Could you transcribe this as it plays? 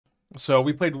So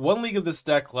we played one league of this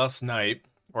deck last night,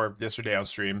 or yesterday on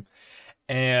stream,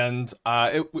 and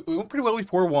it went pretty well. We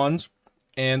 4-1,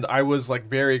 and I was like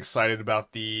very excited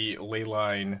about the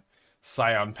Leyline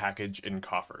Scion package in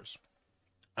Coffers.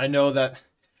 I know that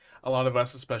a lot of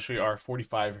us, especially our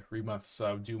 45 remonths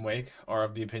of Doomwake, are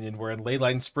of the opinion we're in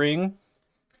Leyline Spring,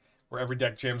 where every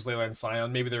deck jams Leyline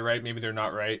Scion. Maybe they're right, maybe they're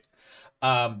not right.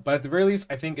 But at the very least,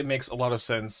 I think it makes a lot of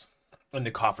sense in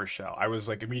the Coffer shell. I was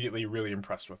like immediately really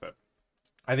impressed with it.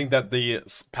 I think that the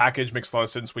package makes a lot of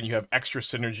sense when you have extra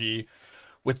synergy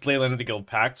with Leyland of the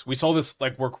Guildpact. We saw this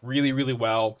like work really, really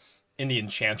well in the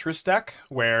Enchantress deck,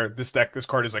 where this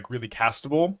card is like really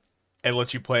castable. It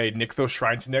lets you play Nykthos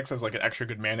Shrine to Nyx as like an extra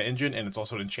good mana engine, and it's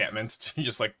also an enchantment to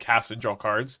just like cast and draw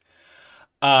cards.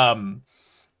 Um,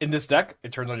 in this deck,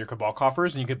 it turns on your Cabal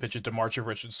Coffers, and you can pitch it to March of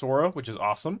Wretched Sorrow, which is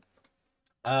awesome.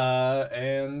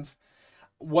 And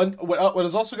what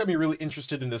has also got me really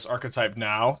interested in this archetype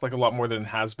now, like a lot more than it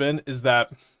has been, is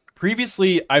that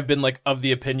previously I've been like of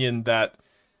the opinion that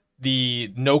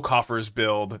the no coffers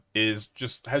build has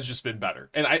just been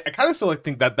better, and I kind of still like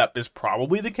think that that is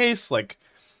probably the case. Like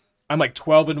I'm like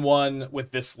 12-1 with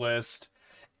this list,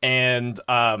 and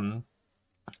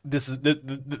this is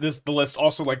the list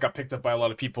also like got picked up by a lot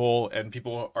of people, and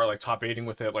people are like top aiding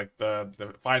with it. Like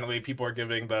the finally people are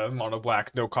giving the mono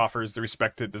black no coffers the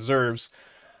respect it deserves.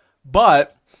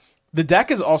 But the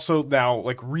deck is also now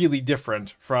like really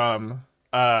different from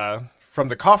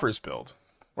the coffers build,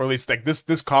 or at least like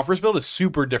this coffers build is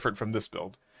super different from this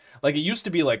build. Like it used to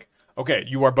be like, okay,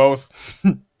 you are both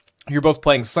you're both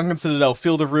playing Sunken Citadel,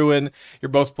 Field of Ruin. You're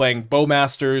both playing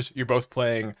Bowmasters. You're both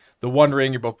playing The One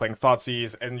Ring. You're both playing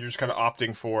Thoughtseize, and you're just kind of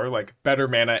opting for like better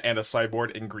mana and a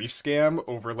sideboard in Grief Scam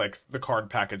over like the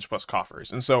card package plus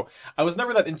coffers. And so I was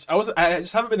never that. I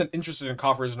just haven't been that interested in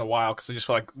coffers in a while because I just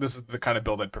feel like this is the kind of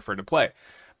build I'd prefer to play.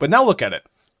 But now look at it.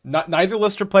 Neither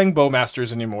list are playing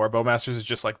Bowmasters anymore. Bowmasters is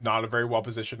just like not a very well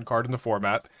positioned card in the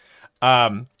format.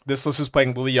 This list is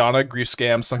playing Liliana, Grief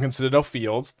Scam, Sunken Citadel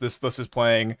Fields. This list is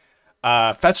playing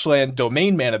fetch land,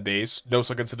 domain mana base, no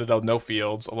Sunken Citadel, no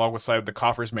fields, along with side of the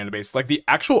coffers mana base. Like the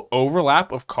actual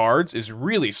overlap of cards is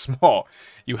really small.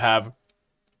 You have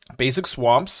basic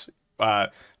swamps,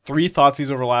 three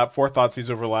Thoughtseize overlap, four Thoughtseizes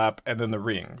overlap, and then the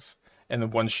rings. And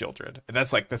then one Sheoldred. And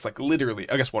that's like literally,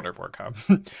 I guess Wonderborg,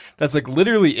 huh? That's like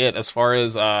literally it as far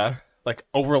as like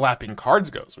overlapping cards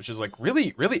goes, which is like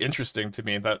really, really interesting to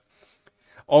me that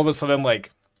all of a sudden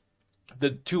like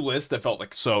the two lists that felt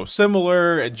like so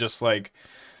similar and just like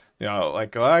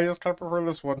like oh, I just kind of prefer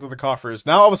this one to the coffers.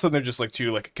 Now all of a sudden they're just like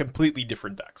two like completely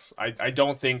different decks. I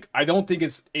don't think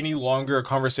it's any longer a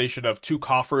conversation of two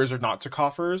coffers or not to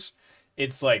coffers.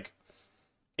 It's like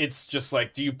it's just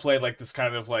like do you play like this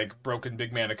kind of like broken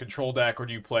big mana control deck, or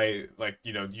do you play like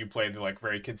do you play the like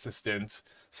very consistent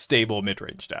stable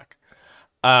mid-range deck?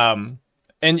 Um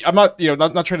and I'm not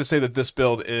not trying to say that this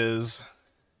build is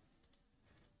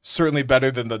certainly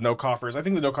better than the no coffers. I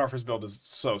think the no coffers build is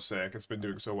so sick. It's been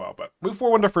doing so well. But move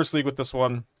 4-1 to first league with this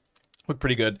one. Looked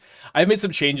pretty good. I've made some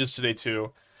changes today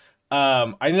too.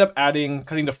 I ended up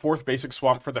cutting the fourth basic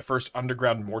swamp for the first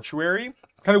underground mortuary.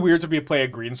 Kind of weird to be play a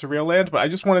green surveil land, but I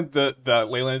just wanted the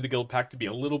Leyland of the Guildpact to be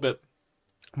a little bit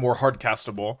more hard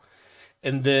castable.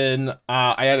 And then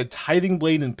I added Tithing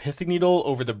Blade and Pithing Needle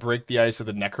over the Break the Ice of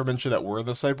the Necromentia that were in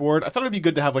the sideboard. I thought it'd be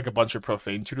good to have like a bunch of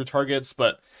Profane Tutor targets,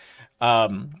 but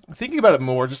thinking about it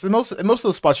more, just in most of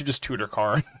the spots you just tutor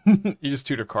Karn. You just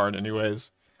tutor Karn anyways.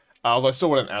 Although I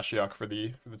still want an Ashiok for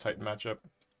the Titan matchup.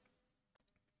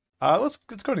 Let's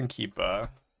go ahead and keep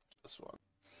this one.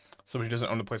 Somebody who doesn't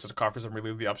own the place at the coffers and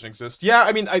really the option exists. Yeah,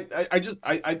 I mean I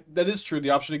that is true. The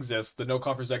option exists. The no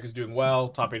coffers deck is doing well.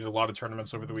 Top 8 at a lot of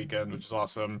tournaments over the weekend, which is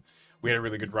awesome. We had a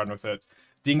really good run with it.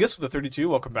 Dingus with the 32,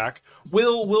 welcome back.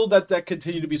 Will that deck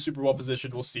continue to be super well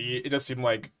positioned? We'll see. It does seem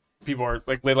like people are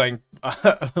like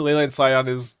Leyline Scion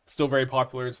is still very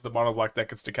popular, so the mono black deck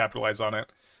gets to capitalize on it.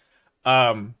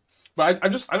 But I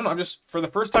don't know. I'm just for the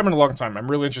first time in a long time, I'm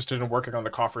really interested in working on the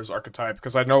coffers archetype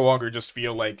because I no longer just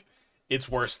feel like it's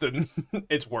worse than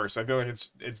it's worse. I feel like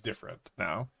it's different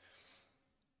now.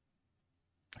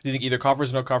 Do you think either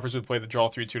coffers or no coffers would play the draw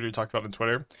 3 tutor you talked about on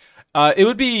Twitter? It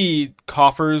would be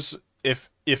coffers if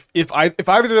either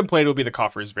of them played, it would be the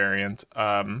coffers variant.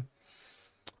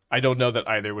 I don't know that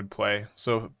either would play.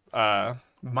 So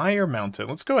Meyer Mountain.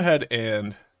 Let's go ahead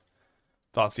and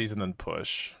Thoughtseize and then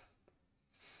push.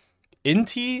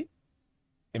 Inti,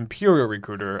 Imperial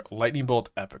Recruiter, Lightning Bolt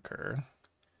Epicer.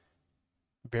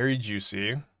 Very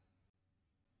juicy.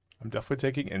 I'm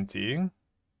definitely taking Inti.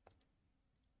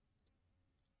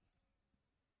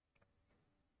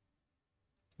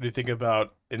 What do you think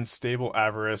about Unstable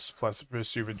Avarice plus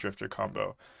Vesuva Drifter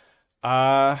combo?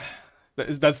 Uh,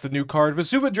 that's the new card.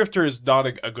 Vesuva Drifter is not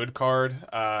a good card.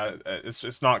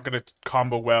 It's not gonna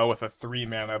combo well with a 3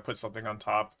 mana. Put something on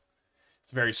top.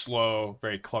 It's very slow,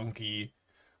 very clunky.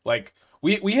 Like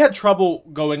we had trouble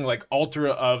going like Altar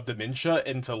of Dementia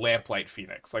into Lamplight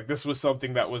Phoenix. Like this was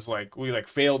something that was like we like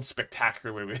failed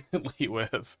spectacularly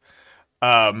with.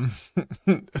 Um,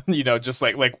 just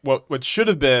like what should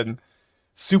have been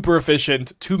super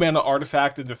efficient 2 mana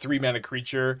artifact into 3 mana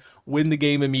creature, win the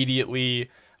game immediately.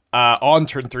 On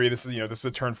turn 3, this is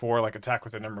a turn 4 like attack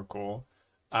with an Emrakul.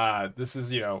 This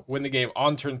is win the game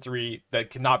on turn 3 that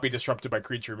cannot be disrupted by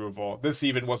creature removal. This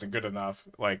even wasn't good enough.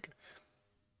 Like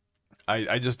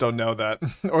I just don't know that,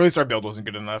 or at least our build wasn't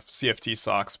good enough. CFT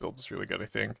Socks build was really good, I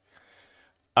think.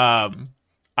 I'm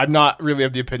not really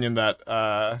of the opinion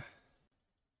that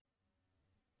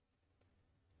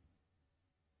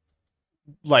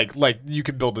like you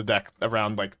could build a deck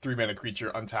around like 3 mana creature,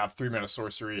 untap 3 mana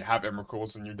sorcery, have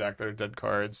Emrakuls in your deck that are dead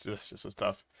cards. Just so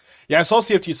tough. Yeah, I saw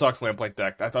CFT Socks Lamplight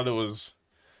deck. I thought it was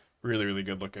really, really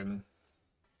good looking.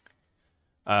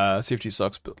 CFT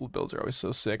Socks builds are always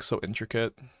so sick, so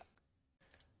intricate.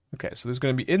 Okay, so there's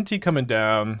going to be NT coming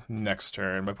down next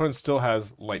turn. My opponent still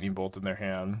has Lightning Bolt in their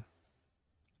hand.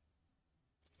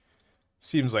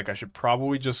 Seems like I should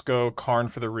probably just go Karn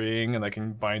for the ring, and I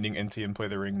can Binding NT and play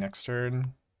the ring next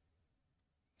turn.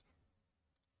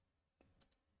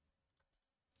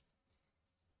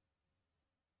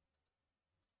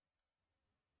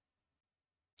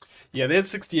 Yeah, they had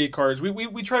 68 cards.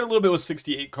 We tried a little bit with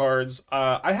 68 cards.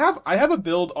 I have a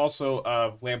build also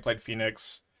of Lamplight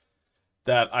Phoenix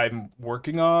that I'm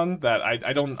working on that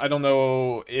I don't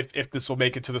know if this will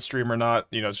make it to the stream or not.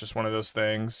 It's just one of those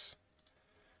things.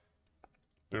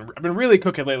 I've been really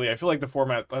cooking lately. I feel like the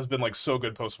format has been like so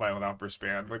good post Violent Outburst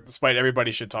ban. Like despite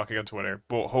everybody shit talking on Twitter,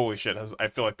 but holy shit, I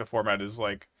feel like the format is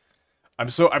like I'm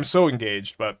so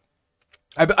engaged. But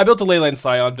I built a Leyline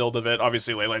Scion build of it.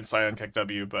 Obviously, Leyline Scion Keck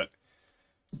W, but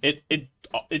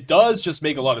it does just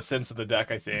make a lot of sense in the deck.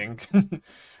 I think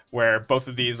where both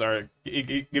of these are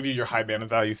it give you your high mana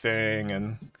value thing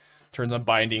and turns on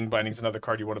Binding. Binding's another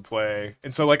card you want to play,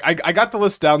 and so like I got the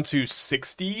list down to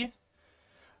 60.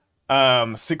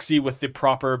 60 with the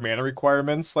proper mana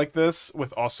requirements like this,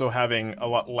 with also having a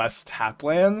lot less tap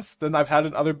lands than I've had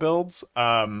in other builds.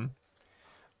 I've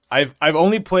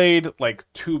only played like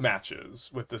 2 matches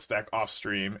with this deck off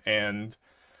stream, and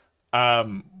yeah,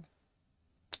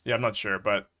 I'm not sure,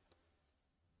 but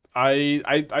I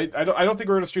don't think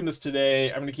we're gonna stream this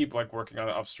today. I'm gonna keep like working on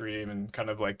it off stream and kind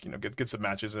of like get some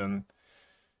matches in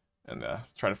and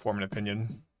try to form an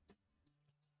opinion.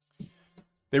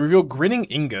 They reveal Grinning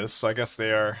Ingus, so I guess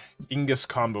they are Ingus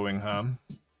comboing, huh?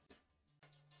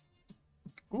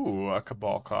 Ooh,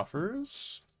 Cabal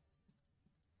Coffers.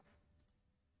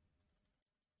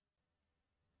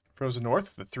 Frozen North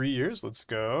for the 3 years. Let's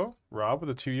go. Rob with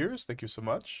the 2 years. Thank you so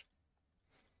much.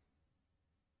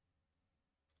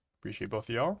 Appreciate both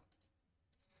of y'all.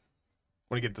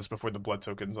 Want to get this before the blood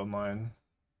tokens online.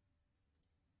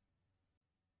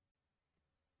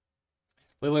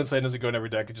 Leyline Scion doesn't go in every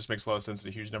deck. It just makes a lot of sense in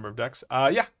a huge number of decks.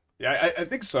 Yeah, I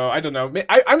think so. I don't know.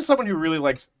 I'm someone who really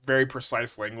likes very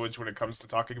precise language when it comes to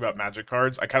talking about Magic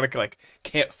cards. I kind of like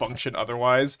can't function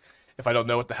otherwise if I don't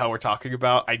know what the hell we're talking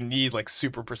about. I need like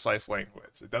super precise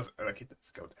language. It doesn't like it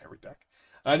doesn't go to every deck.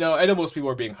 I know most people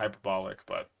are being hyperbolic,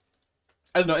 but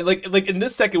I don't know. Like in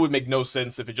this deck, it would make no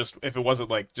sense if it wasn't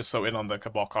like just so in on the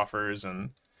Cabal Coffers and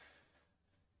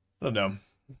I don't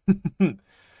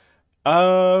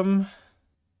know.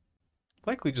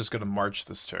 Likely just gonna march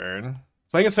this turn.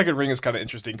 Playing a second ring is kind of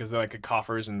interesting because then I could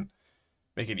coffers and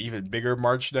make an even bigger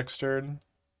march next turn.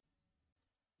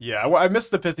 Yeah, I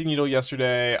missed the Pithing Needle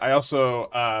yesterday. I also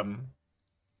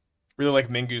really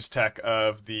like Mingu's tech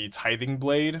of the Tithing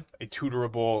Blade. A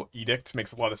tutorable edict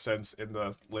makes a lot of sense in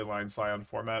the Leyline Scion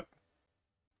format.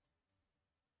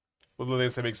 Will they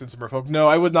say make sense in Merfolk? No,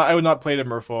 I would not. I would not play it in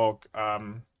Merfolk.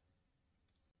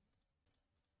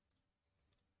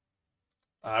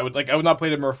 I would not play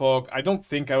it in Merfolk. I don't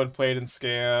think I would play it in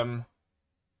Scam.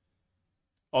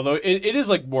 Although it is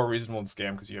like more reasonable in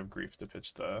Scam because you have Grief to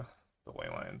pitch the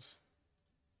Leylines.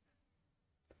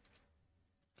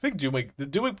 I think Doomwig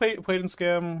did Doomwig played in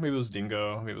Scam? Maybe it was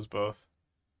Dingo. Maybe it was both.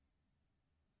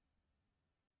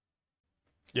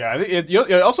 Yeah, I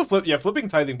think also flipping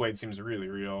Tithing Blade seems really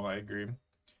real. I agree.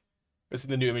 Is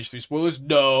in the new MH3 spoilers?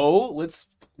 No, let's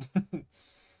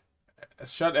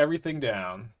shut everything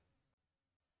down.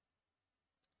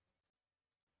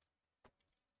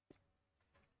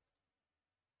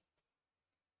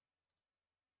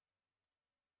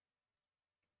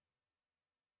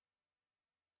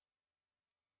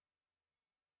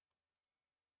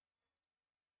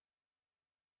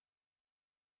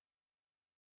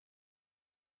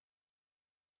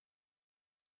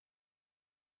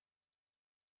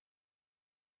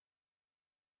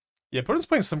 Yeah, opponent's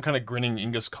playing some kind of Grinning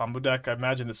Ingus combo deck. I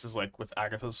imagine this is like with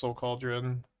Agatha's Soul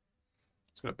Cauldron.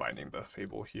 Just gonna Binding the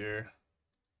Fable here.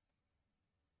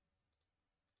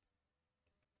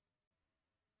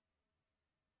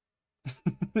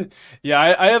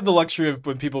 Yeah, I have the luxury of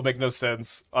when people make no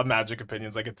sense on Magic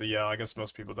opinions, I get to yell. I guess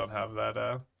most people don't have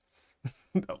that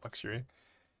that luxury.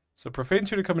 So Profane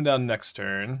Tutor coming down next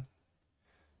turn.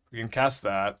 We can cast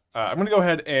that. I'm gonna go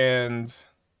ahead and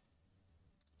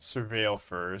Surveil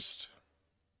first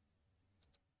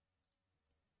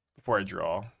before I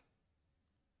draw.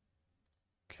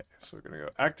 Okay, so we're gonna go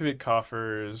activate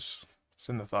Coffers,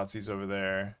 send the Thoughtseize over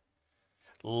there.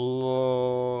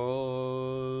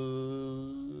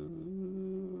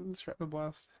 Shrapnel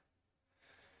Blast.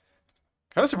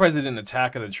 Kind of surprised they didn't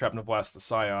attack and then Shrapnel Blast the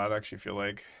Scion. I actually feel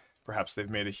like perhaps they've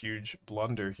made a huge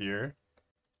blunder here.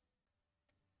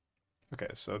 Okay,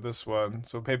 so this one.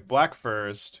 So pay black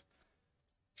first.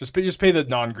 Just pay the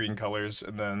non-green colors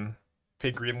and then pay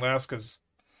green last, because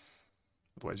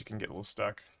otherwise you can get a little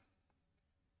stuck.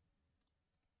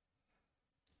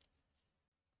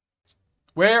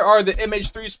 Where are the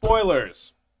MH3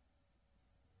 spoilers?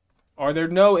 Are there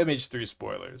no MH3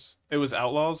 spoilers? It was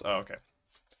Outlaws? Oh, okay.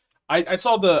 I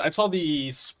saw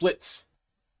the split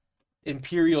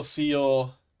Imperial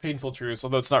Seal Painful Truths,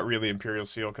 although it's not really Imperial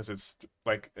Seal because it's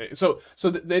like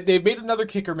they've made another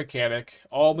kicker mechanic.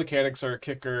 All mechanics are a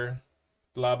kicker,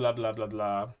 blah blah blah blah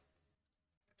blah.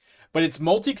 But it's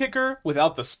multi-kicker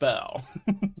without the spell.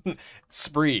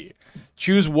 Spree.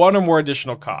 Choose one or more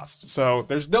additional cost. So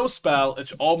there's no spell,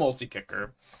 it's all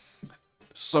multi-kicker.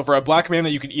 So for a black mana,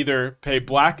 you can either pay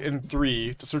black and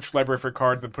 3 to search library for a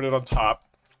card, then put it on top,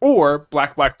 or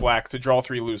black, black, black to draw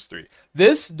 3, lose 3.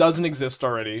 This doesn't exist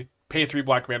already. Pay 3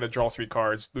 black mana, draw 3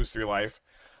 cards, lose 3 life.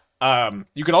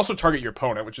 You can also target your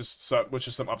opponent, which is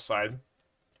some upside.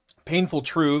 Painful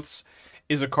Truths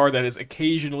is a card that is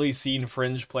occasionally seen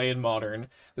fringe play in Modern.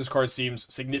 This card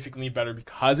seems significantly better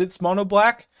because it's mono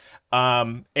black,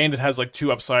 and it has like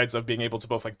 2 upsides of being able to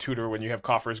both like tutor when you have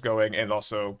coffers going and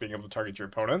also being able to target your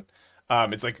opponent.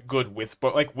 It's like good with,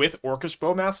 but like with Orcish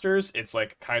Bowmasters, it's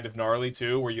like kind of gnarly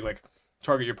too, where you like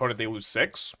target your opponent, they lose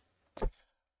 6,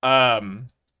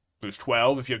 lose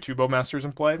 12 if you have 2 Bowmasters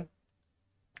in play.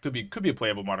 Could be a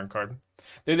playable Modern card.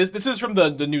 This is from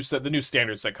the new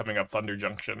standard set coming up, Thunder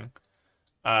Junction.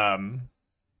 Because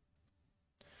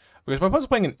my opponent's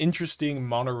playing an interesting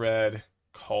mono-red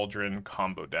Cauldron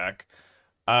combo deck.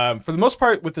 For the most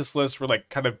part with this list, we're like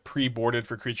kind of pre-boarded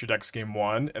for creature decks game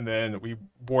 1, and then we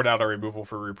board out our removal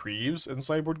for reprieves in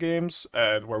sideboard games,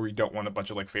 where we don't want a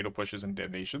bunch of like fatal pushes and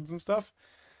damnations and stuff.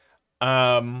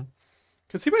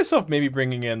 Could see myself maybe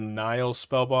bringing in Nihil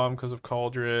Spellbomb because of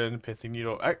Cauldron, Pithy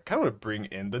Needle. I kind of want to bring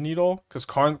in the Needle because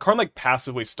Karn like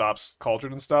passively stops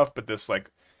Cauldron and stuff, but this like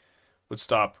would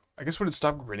stop. I guess would it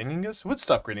stop Grinning Ingus? It would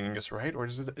stop Grinning Ingus, right? Or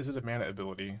is it a mana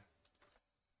ability?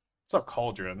 Stop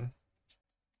Cauldron.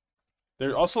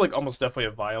 They're also like almost definitely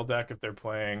a Vile deck if they're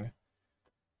playing.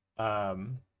 Yeah,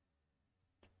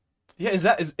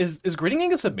 is Grinning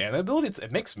Ingus a mana ability?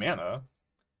 It makes mana.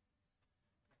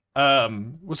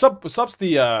 What's up's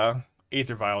the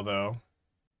Aether Vial though?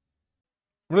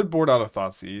 I'm gonna board out a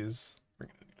Thoughtseize.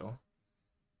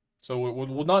 So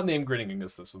we'll not name Grinning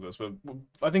Ingus this, but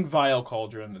I think Vile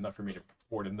Cauldron enough for me to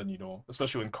board in the Needle,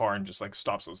 especially when Karn just like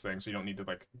stops those things, so you don't need to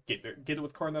like get it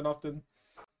with Karn that often.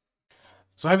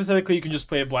 So hypothetically, you can just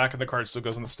play a black and the card still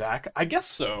goes in the stack. I guess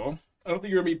so. I don't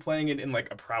think you're gonna be playing it in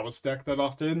like a prowess deck that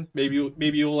often. Maybe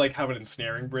you'll like have an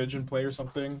Ensnaring Bridge in play or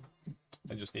something.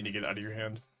 I just need to get it out of your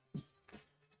hand.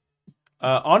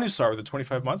 Onusar with the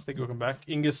 25 months. Thank you. Welcome back.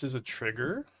 Ingus is a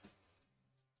trigger.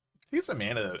 I think it's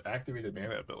a activated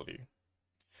mana ability. I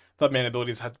thought mana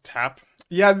abilities had to tap.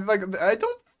 Yeah, like I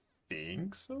don't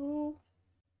think so.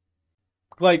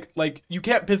 Like you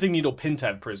can't Pithing Needle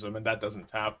Pintad Prism and that doesn't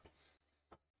tap.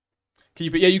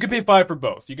 You can pay 5 for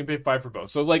both. You can pay 5 for both.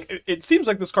 So like it seems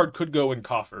like this card could go in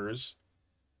coffers.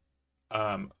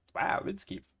 Wow, let's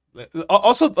keep.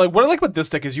 Also, like what I like about this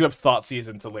deck is you have Thoughtseize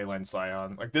into Leyline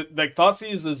Scion. Like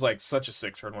Thoughtseize is like such a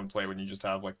sick turn 1 play when you just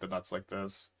have like the nuts like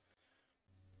this.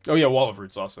 Oh yeah, Wall of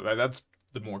Roots also. That's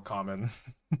the more common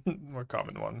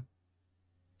one.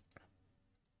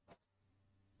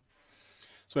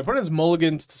 So my opponent's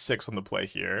mulliganed to 6 on the play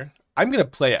here. I'm gonna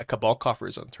play a Cabal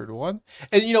Coffers on turn 1.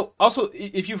 And you know, also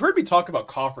if you've heard me talk about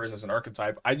Coffers as an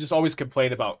archetype, I just always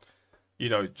complain about, you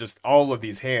know, just all of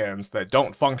these hands that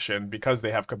don't function because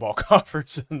they have Cabal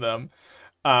Coffers in them.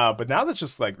 But now that's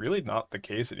just like really not the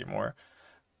case anymore.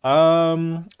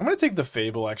 I'm gonna take the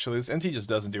Fable actually. This NT just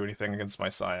doesn't do anything against my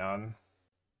Scion.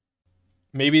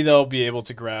 Maybe they'll be able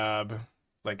to grab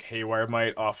like Haywire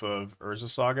Might off of Urza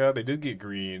Saga. They did get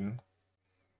green.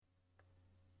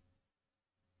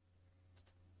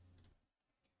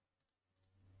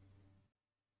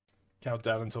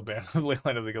 Countdown until ban of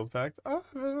Leyline of the Guildpact.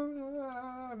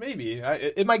 Maybe.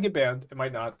 It might get banned. It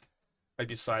might not. Might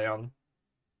be Scion.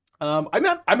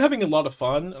 I'm having a lot of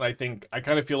fun, and I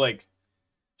kind of feel like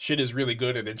shit is really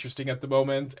good and interesting at the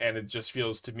moment, and it just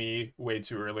feels to me way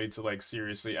too early to like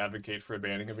seriously advocate for a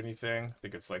banning of anything. I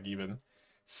think it's like even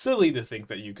silly to think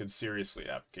that you could seriously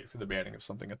advocate for the banning of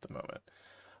something at the moment.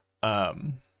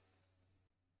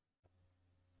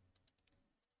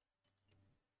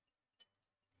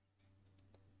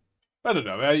 I don't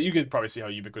know. You could probably see how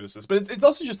ubiquitous this is, but it's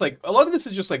also just like a lot of this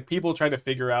is just like people trying to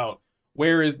figure out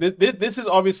where is this is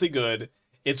obviously good.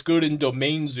 It's good in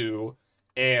Domain Zoo,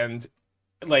 and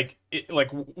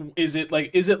is it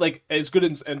like as good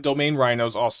in Domain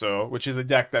Rhinos also, which is a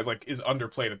deck that like is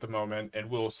underplayed at the moment and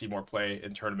will see more play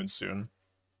in tournaments soon.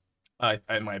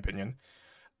 In my opinion,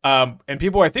 and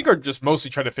people I think are just mostly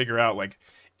trying to figure out like,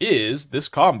 is this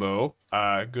combo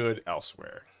good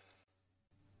elsewhere?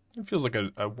 It feels like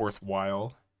a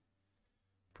worthwhile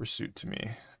pursuit to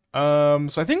me.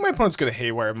 So I think my opponent's gonna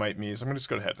Haywire Might me, so I'm gonna just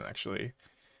go ahead and actually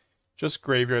just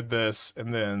graveyard this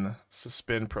and then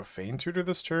suspend Profane Tutor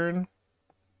this turn.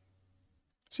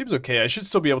 Seems okay. I should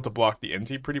still be able to block the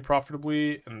NT pretty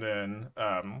profitably, and then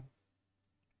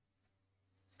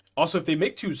also if they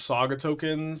make 2 Saga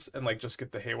tokens and like just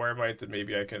get the Haywire Might, then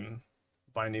maybe I can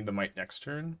Binding the Might next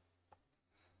turn.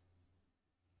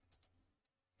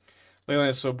 Leyline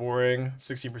is so boring.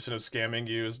 16% of scamming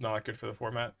you is not good for the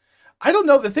format. I don't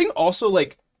know. The thing also,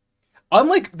 like,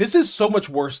 unlike, this is so much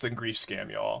worse than Grief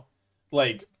Scam, y'all.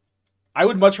 Like, I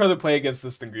would much rather play against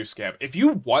this than Grief Scam. If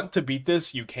you want to beat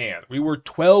this, you can. We were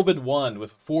 12-1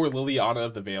 with 4 Liliana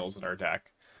of the Veils in our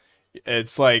deck.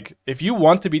 It's like, if you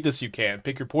want to beat this, you can.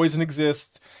 Pick Your Poison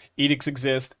exists. Edicts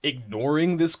exist.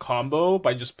 Ignoring this combo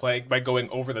by just playing, by going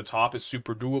over the top is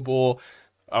super doable.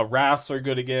 Wraths are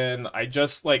good again. I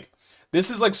just, like, this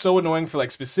is like so annoying for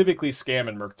like specifically Scam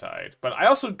and Murktide, but I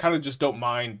also kind of just don't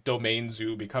mind Domain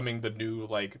Zoo becoming the new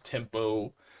like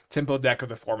tempo deck of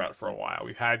the format for a while.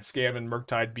 We've had Scam and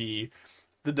Murktide be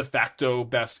the de facto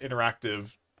best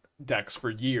interactive decks for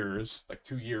years, like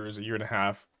 2 years, a year and a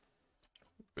half,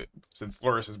 since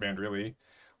Lurrus is banned. Really,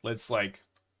 let's like,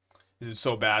 is it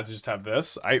so bad to just have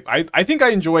this? I think I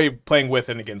enjoy playing with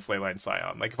and against Leyline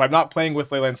Scion. Like if I'm not playing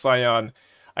with Leyline Scion,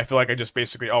 I feel like I just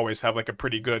basically always have like a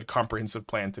pretty good comprehensive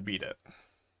plan to beat it.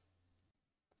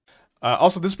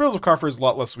 Also, this build of Carver is a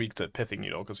lot less weak to Pithing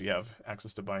Needle because we have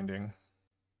access to Binding.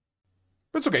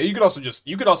 But it's okay. You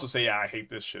could also say, yeah, I hate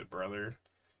this shit, brother.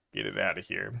 Get it out of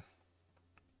here.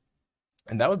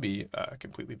 And that would be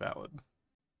completely valid.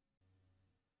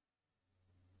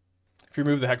 If you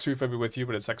remove the Hexproof, I'd be with you,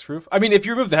 but it's Hexproof. I mean, if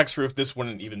you remove the Hexproof, this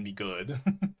wouldn't even be good.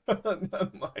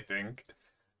 I think.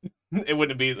 It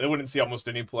wouldn't see almost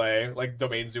any play. Like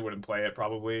Domain Zoo wouldn't play it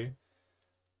probably.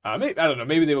 Maybe, I don't know.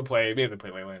 Maybe they would play. Maybe they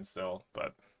play Leyland still,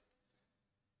 but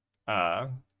I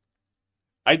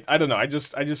don't know. I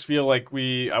just feel like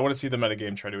I want to see the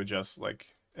metagame try to adjust,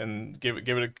 like, and give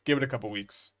it a couple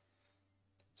weeks.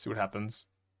 See what happens.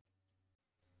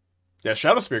 Yeah,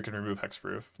 Shadow Spear can remove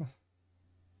Hexproof.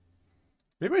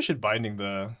 Maybe I should Binding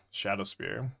the Shadow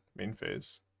Spear main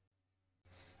phase.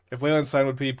 If Leyline Sign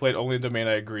would be played only in Domain,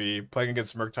 I agree. Playing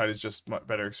against Murktide is just much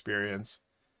better experience.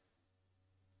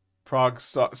 Prague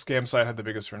Scam Side had the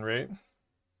biggest win rate.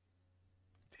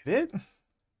 Did it?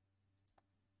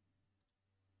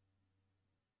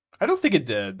 I don't think it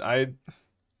did. I'm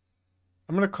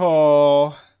gonna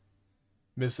call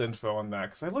misinfo on that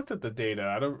because I looked at the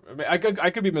data. I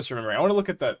could be misremembering. I want to look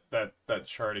at that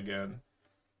chart again.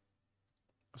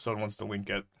 If someone wants to link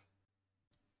it.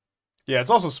 Yeah,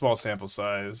 it's also small sample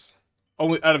size.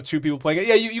 Only out of 2 people playing it.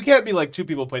 Yeah, you can't be like 2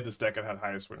 people played this deck and had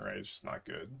highest win rate. It's just not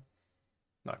good.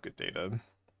 Not good data.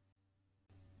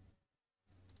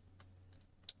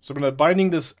 So I'm going to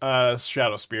Binding this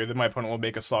Shadow Spear. Then my opponent will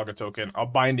make a Saga token. I'll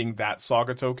Binding that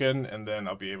Saga token, and then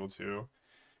I'll be able to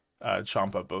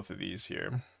chomp up both of these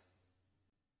here.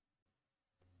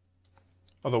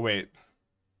 Although, wait.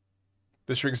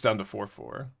 This shrinks down to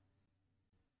 4/4.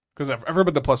 Because I've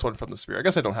removed the +1 from the Spear. I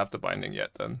guess I don't have to Binding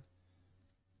yet, then.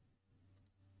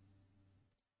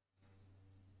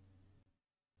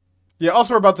 Yeah,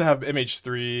 also we're about to have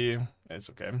MH3. It's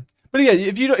okay. But yeah,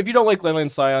 if you don't like Leyline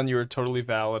Scion, you are totally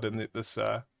valid in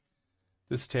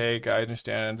this take. I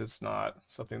understand it's not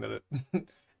something that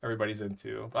everybody's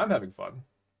into. But I'm having fun.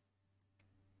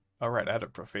 Alright, I had a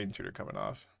Profane Tutor coming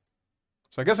off.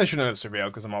 So I guess I shouldn't have Surveilled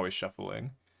because I'm always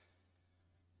shuffling.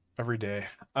 every day.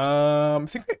 I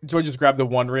think do I just grab the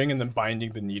one ring and then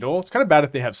binding the needle? It's kind of bad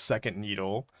if they have second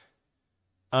needle.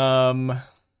 Yeah,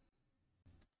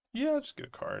 I'll just get a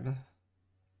card.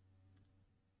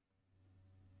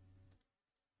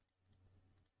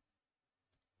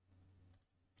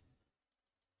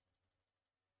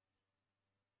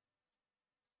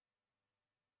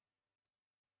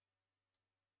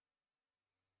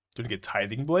 Do I get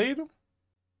Tithing Blade? I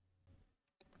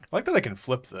like that I can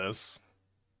flip this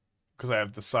because I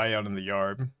have the Scion in the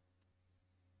yard.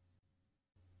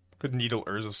 Could Needle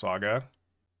Urza Saga.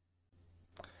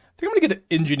 I think I'm gonna get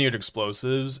Engineered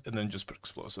Explosives and then just put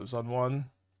explosives on one.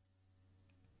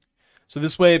 So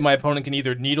this way my opponent can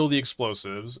either needle the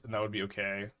explosives, and that would be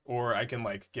okay, or I can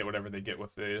like get whatever they get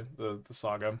with the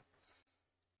saga.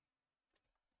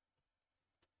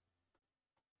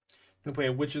 I'm gonna play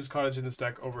a Witch's Cottage in this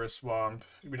deck over a Swamp.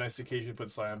 It'd be nice to occasionally put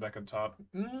Scion back on top.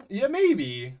 Yeah,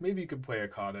 maybe. Maybe you could play a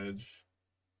Cottage.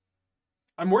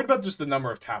 I'm worried about just the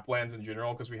number of tap lands in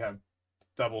general, because we have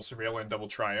double Surveil and double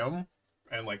Triome.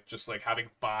 And like just like having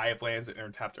 5 lands that are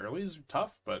tapped early is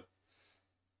tough, but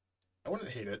I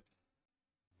wouldn't hate it.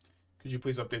 Could you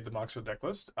please update the Mox for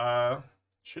Decklist?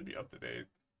 Should be up to date.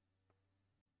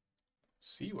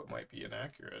 See what might be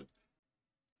inaccurate.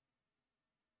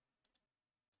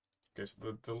 Okay,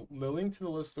 so the link to the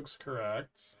list looks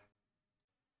correct.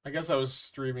 I guess I was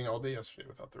streaming all day yesterday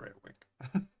without the right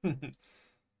link.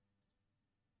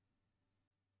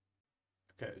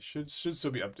 Okay, should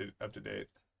still be up to date.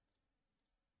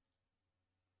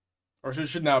 Or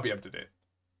should now be up to date.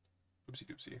 Oopsie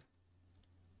doopsie.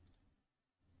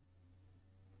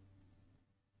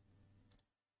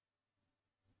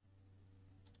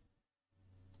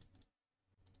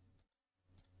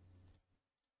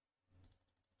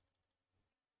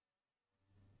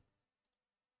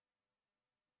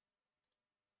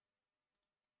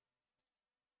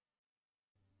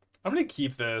 I'm gonna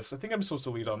keep this. I think I'm supposed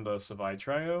to lead on the Savai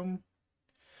Triome.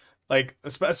 Like,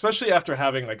 especially after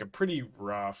having like a pretty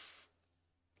rough,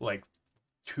 like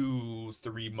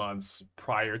 2-3 months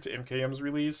prior to MKM's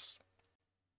release.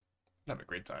 Not a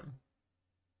great time.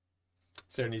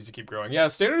 Standard needs to keep growing. Yeah,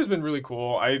 Standard has been really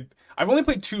cool. I've only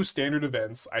played 2 Standard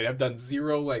events. I have done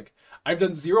zero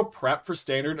prep for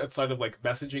Standard outside of like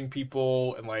messaging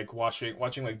people and like watching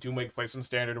like Doomwake play some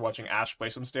Standard, watching Ash play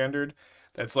some Standard.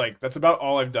 That's about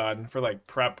all I've done for like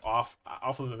prep off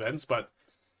of events. But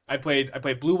I played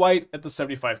blue white at the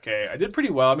 75k. I did pretty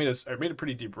well. I made a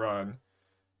pretty deep run.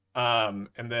 And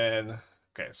then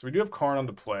okay, so we do have Karn on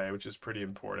the play, which is pretty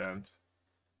important.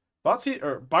 Thoughtseize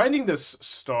or binding this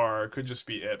star could just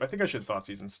be it. But I think I should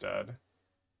Thoughtseize instead.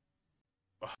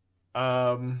 So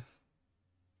I'm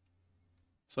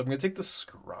gonna take the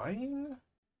Scrying.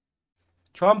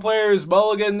 Tron players,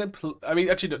 mulligan. I mean,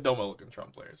 actually, don't mulligan, Tron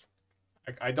players.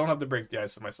 I don't have to break the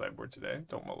ice on my sideboard today.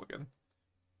 Don't mulligan.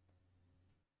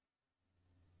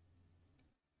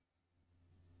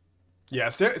 Yeah,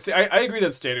 see, I agree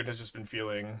that Standard has just been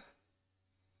feeling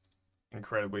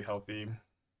incredibly healthy. I'm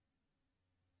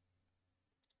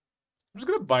just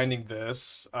gonna binding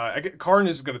this. Karn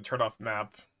is gonna turn off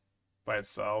map by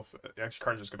itself. Actually,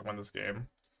 Karn's just gonna win this game.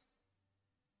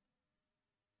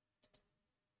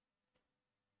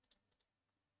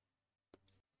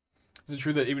 Is it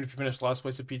true that even if you finish last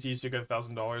place at PT, you still get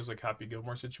 $1,000, like Happy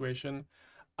Gilmore situation?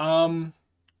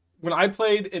 When I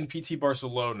played in PT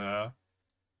Barcelona,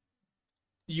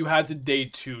 you had to day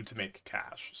 2 to make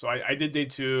cash. So I did day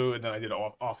 2, and then I did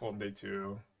awful on day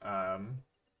 2.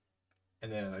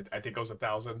 And then I think it was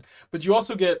 1,000. But you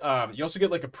also get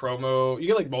like a promo. You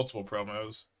get like multiple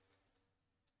promos.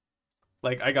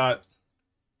 Like I got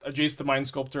a Jace the Mind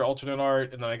Sculptor alternate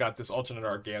art, and then I got this alternate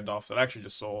art Gandalf that I actually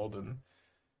just sold and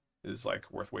is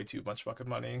like worth way too much fucking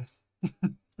money.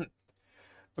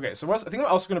 Okay, so I think I'm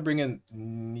also gonna bring in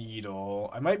Needle.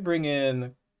 I might bring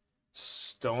in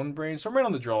Stone Brain. Stone Brain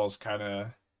on the draw is kind of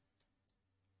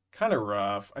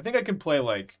rough. I think I can play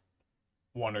like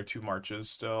 1 or 2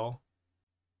 marches still.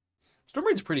 Stone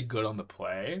Brain's pretty good on the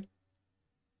play.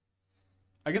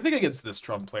 I can think against this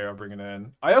Trump player I'll bring it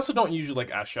in. I also don't usually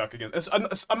like Ashiok against. I'm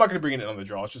not going to bring it in on the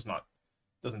draw. It's just not.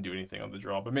 Doesn't do anything on the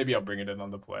draw. But maybe I'll bring it in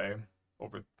on the play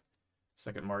over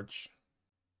second March.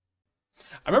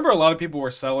 I remember a lot of people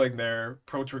were selling their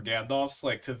Pro Tour Gandalfs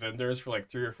like to vendors for like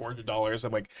 $300 or $400.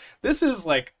 I'm like, this is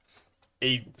like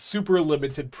a super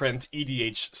limited print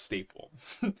EDH staple.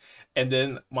 And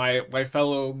then my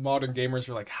fellow modern gamers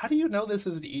were like, how do you know this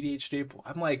is an EDH staple?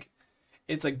 I'm like,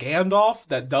 it's a Gandalf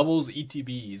that doubles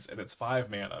ETBs and it's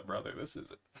 5 mana, brother. This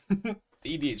is it.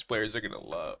 The EDH players are gonna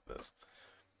love this.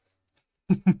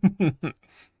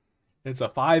 It's a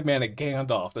 5-mana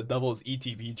Gandalf that doubles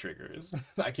ETB triggers.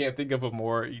 I can't think of a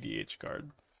more EDH card.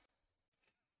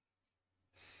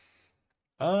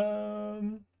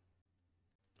 It's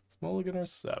Mulligan or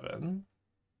 7.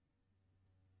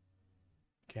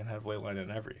 Can't have Leyline in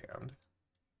every hand.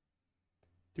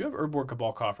 Do you have Urborg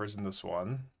Cabal Coffers in this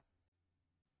one?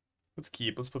 Let's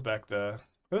keep. Let's put back the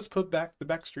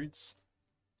Backstreets.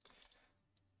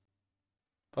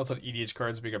 Thoughts on EDH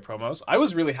cards being a promos? I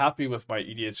was really happy with my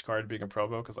EDH card being a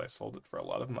promo because I sold it for a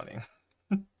lot of money.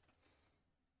 That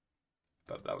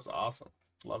was awesome.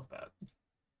 Love that.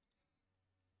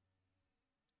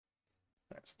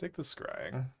 Alright, so take the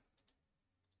scrying.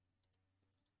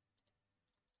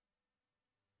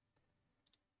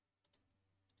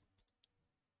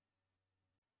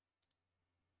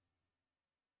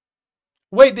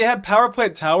 Wait, they had Power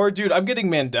Plant Tower? Dude, I'm getting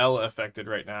Mandela affected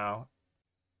right now.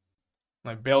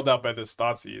 I'm bailed out by this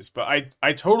Thoughtseize, but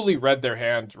I totally read their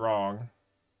hand wrong.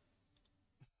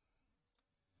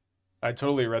 I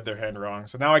totally read their hand wrong.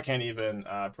 So now I can't even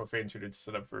Profane Tutor to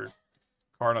set up for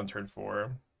Karn on turn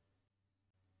 4.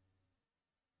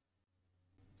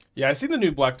 Yeah, I seen the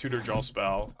new Black Tutor draw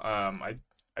spell. I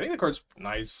think the card's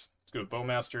nice. It's good with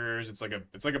Bowmasters. It's like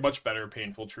a much better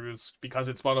Painful Truths because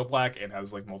it's mono black and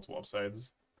has like multiple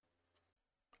upsides.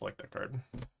 I like that card.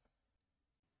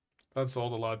 That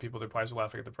sold a lot of people. Their price are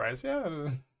laughing at the price. Yeah,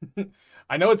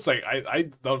 I know it's like I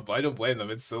don't blame them.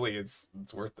 It's silly. It's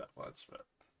worth that much,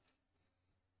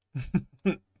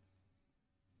 but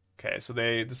okay. So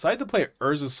they decide to play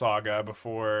Urza Saga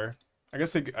before. I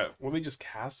guess they will they just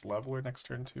cast Leveler next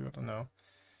turn too. I don't know.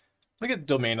 I'm gonna get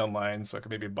Domain online so I can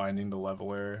maybe binding the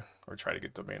Leveler or try to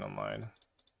get Domain online.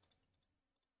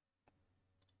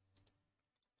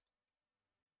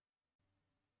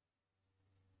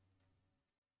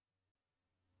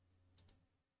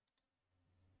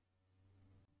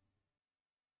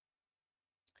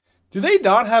 Do they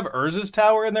not have Urza's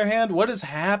Tower in their hand? What is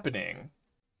happening?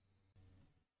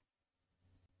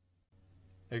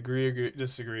 Agree,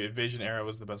 disagree. Invasion Era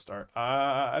was the best art.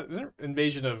 Isn't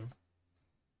Invasion of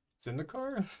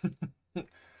Zendikar?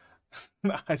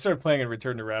 I started playing in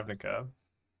Return to Ravnica.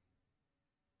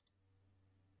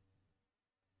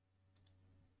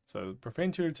 So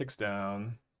Profane Tutor ticks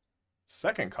down.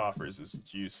 Second Coffers is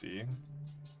juicy.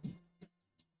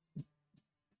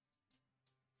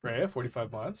 Freya,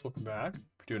 45 months. Welcome back.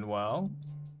 You're doing well.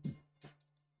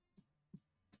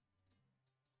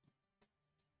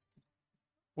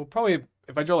 We'll probably,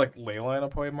 if I draw like Leyline, I'll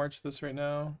probably march this right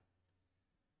now.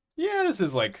 Yeah, this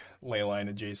is like Leyline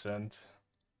adjacent.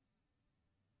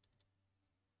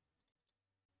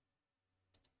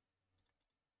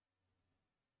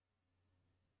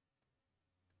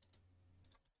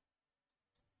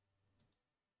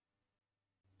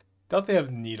 Doubt they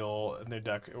have Needle in their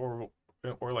deck, or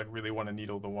like really want to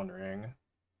Needle the One Ring.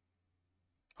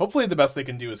 Hopefully the best they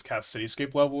can do is cast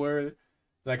Cityscape Leveler.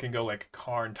 Then I can go like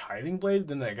Karn Tithing Blade.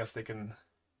 Then I guess they can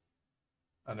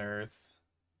unearth.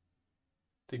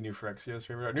 I think New Phyrexia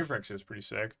favorite. New Phyrexia is pretty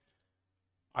sick.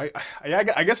 I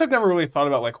guess I've never really thought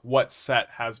about like what set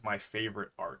has my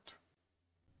favorite art.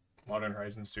 Modern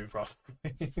Horizons 2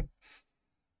 probably.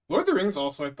 Lord of the Rings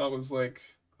also I thought was like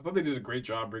I thought they did a great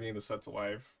job bringing the set to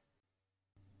life.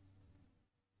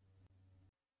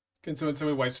 Can someone tell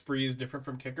me why Spree is different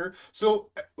from Kicker? So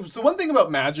one thing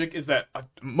about Magic is that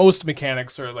most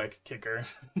mechanics are like Kicker.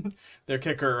 Their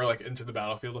Kicker or like into the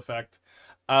battlefield effect.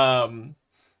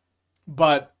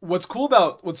 But what's cool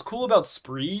about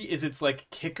Spree is it's like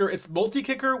Kicker. It's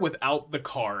multi-Kicker without the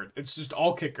card. It's just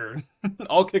all Kicker,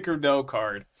 all Kicker, no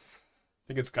card. I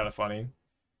think it's kind of funny.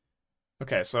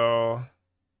 Okay, so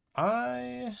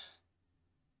I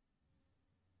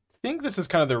think this is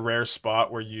kind of the rare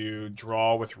spot where you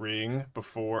draw with Ring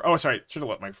before. Oh, sorry, should have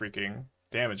let my freaking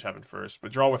damage happen first,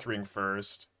 but draw with Ring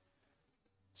first,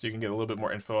 so you can get a little bit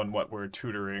more info on what we're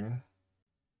tutoring.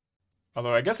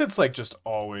 Although I guess it's like just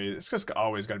always, it's just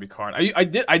always got to be Karn. I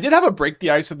did have a Break the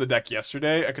Ice in the deck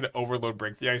yesterday. I could overload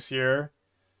Break the Ice here,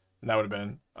 and that would have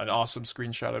been an awesome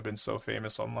screenshot. I've been so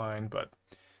famous online, but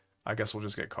I guess we'll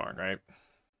just get Karn, right?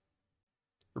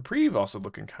 Reprieve also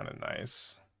looking kind of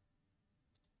nice.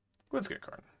 Let's get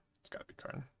Karn. It's got to be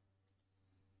Karn.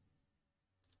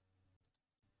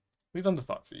 Lead on the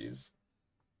Thoughtseize.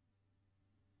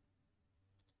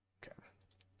 Okay.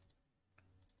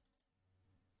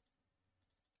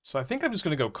 So I think I'm just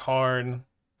going to go Karn,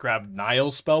 grab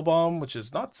Nihil Spellbomb, which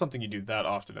is not something you do that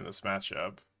often in this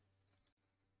matchup.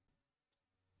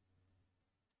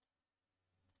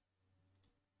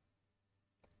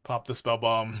 Pop the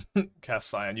Spellbomb, cast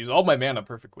Scion. Use all my mana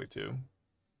perfectly, too.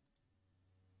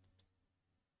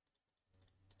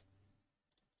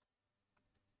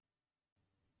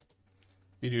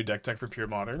 You do deck tech for pure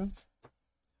modern.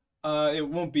 It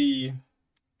won't be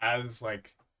as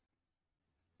like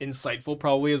insightful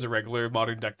probably as a regular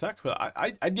modern deck tech, but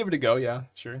I'd give it a go. Yeah,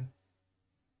 sure.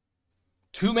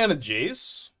 2 mana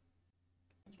Jace.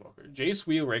 Jace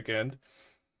Wheel Rakeend.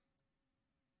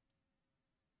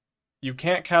 You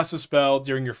can't cast a spell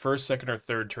during your first, second, or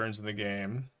third turns in the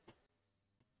game.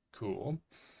 Cool.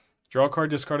 Draw a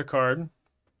card, discard a card.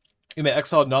 You may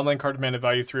exile a non-land card of mana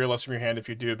value 3 or less from your hand. If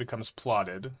you do, it becomes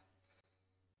plotted.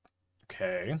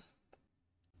 Okay.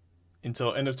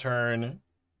 Until end of turn,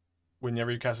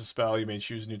 whenever you cast a spell, you may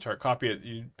choose a new target. Copy it.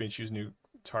 You may choose new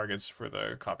targets for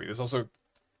the copy. This also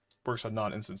works on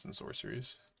non-instants and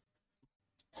sorceries.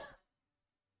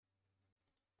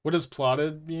 What does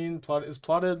plotted mean? Is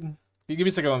plotted? You give me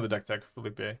a second on the deck tech,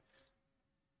 Felipe.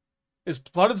 Is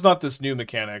plotted's not this new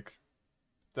mechanic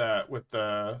that with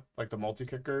the like the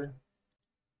multi-kicker?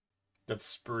 That's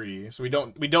spree. So we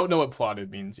don't know what plotted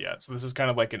means yet. So this is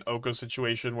kind of like an Oko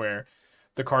situation where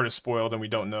the card is spoiled and we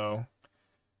don't know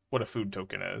what a food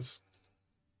token is.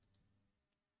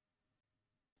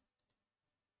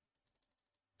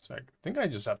 So I think I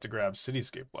just have to grab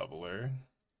Cityscape Leveler.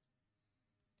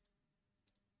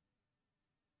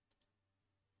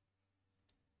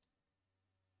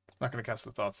 Not going to cast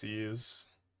the Thoughtseize.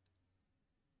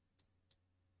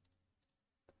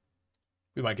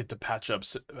 We might get to patch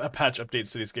update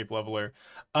Cityscape Leveler.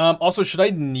 Also, should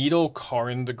I needle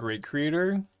Karn the Great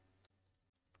Creator?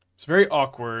 It's very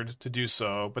awkward to do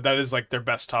so, but that is like their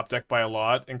best top deck by a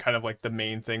lot, and kind of like the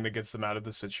main thing that gets them out of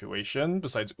the situation,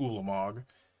 besides Ulamog.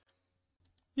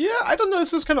 Yeah, I don't know,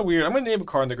 this is kind of weird. I'm going to name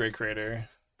Karn the Great Creator.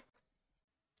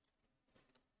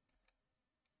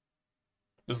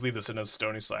 Just leave this in as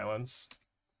Stony Silence.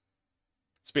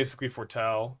 It's basically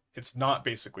Foretell. It's not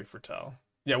basically Foretell.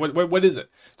 Yeah, what is it?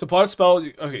 To plot a spell,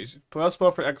 okay, plot a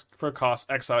spell for a cost,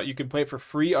 exile. You can play it for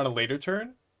free on a later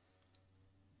turn.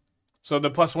 So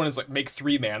the +1 is like make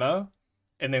 3 mana,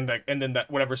 and then that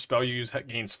whatever spell you use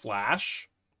gains flash.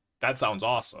 That sounds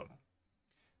awesome.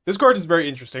 This card is very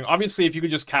interesting. Obviously, if you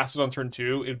could just cast it on turn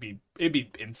 2, it'd be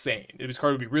insane. This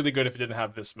card would be really good if it didn't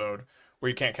have this mode where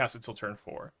you can't cast it till turn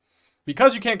 4.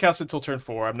 Because you can't cast it till turn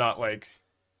 4, I'm not like,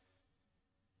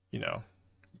 you know,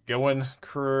 going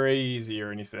crazy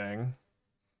or anything.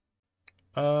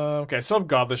 Okay, I still have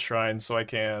Godless Shrine, so I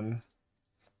can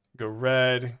go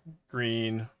red,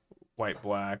 green, white,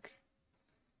 black,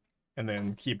 and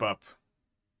then keep up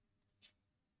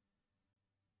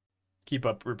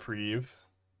Reprieve.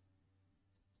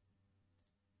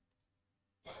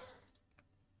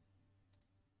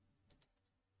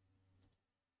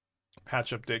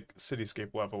 Patch update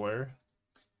Cityscape Leveler.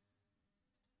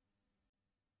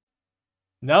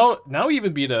 Now we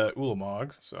even beat a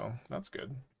Ulamog, so that's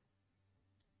good.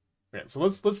 Yeah, so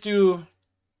let's do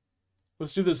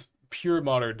this pure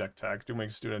modern deck tech. Do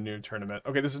a new tournament.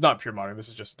 Okay, this is not pure modern, this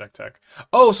is just deck tech.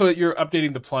 Oh, so you're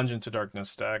updating the Plunge into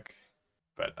Darkness deck.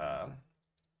 But yeah,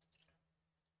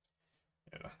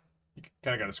 you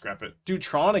kinda gotta scrap it. Do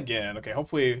Tron again. Okay,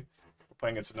 hopefully we're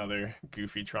playing against another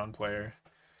goofy Tron player.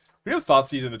 We have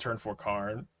Thoughtseize in the turn 4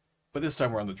 card, but this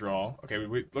time we're on the draw. Okay,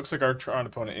 looks like our Tron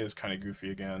opponent is kind of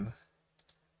goofy again.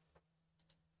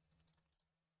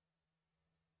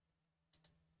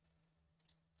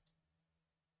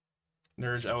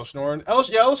 Nurge Elesh Norn.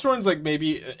 Elesh Norn's like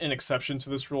maybe an exception to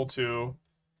this rule too.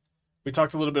 We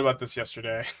talked a little bit about this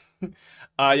yesterday. Yeah,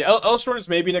 Elesh Norn is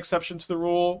maybe an exception to the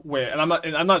rule where, and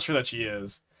I'm not sure that she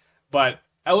is, but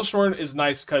Elesh Norn is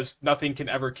nice because nothing can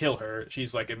ever kill her.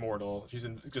 She's like immortal.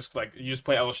 Just like you just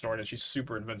play Elesh Norn and she's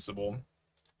super invincible,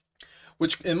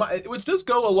 which does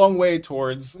go a long way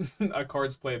towards a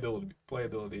card's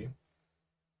playability.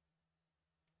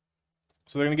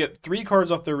 So they're gonna get 3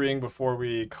 cards off the ring before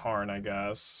we Karn, I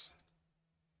guess.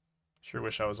 Sure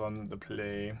wish I was on the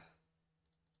play.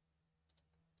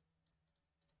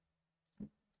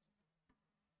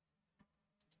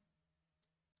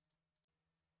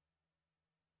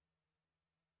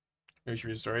 Maybe she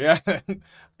restore. Yeah. Okay,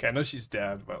 I know she's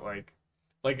dead, but like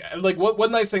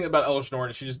what nice thing about Elesh Norn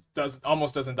is she just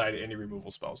almost doesn't die to any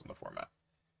removal spells in the format.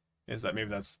 Is that maybe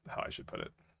that's how I should put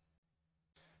it.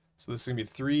 So this is gonna be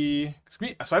 3. So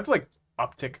I have to like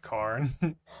uptick Karn.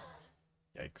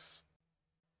 Yikes.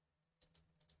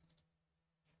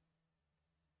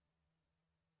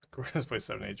 We're gonna play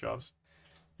 7-8 drops.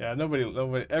 Yeah, nobody.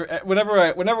 Whenever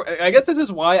I guess this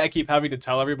is why I keep having to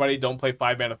tell everybody don't play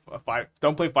 5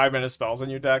 mana spells in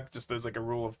your deck, just as like a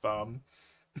rule of thumb,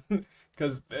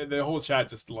 because the whole chat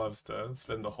just loves to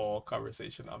spend the whole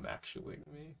conversation on actually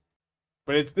me.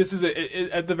 But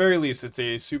at the very least, it's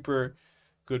a super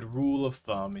good rule of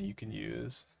thumb you can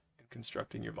use in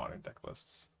constructing your modern deck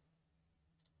lists.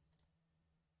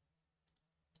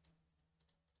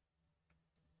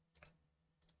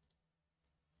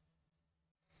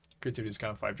 Creativity is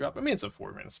kind of 5-drop. I mean, it's a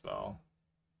 4-mana spell.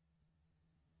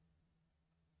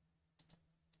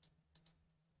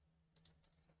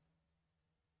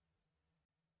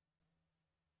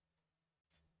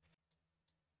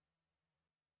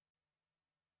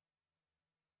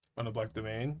 On a Black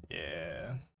Domain?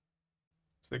 Yeah.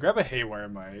 So they grab a Haywire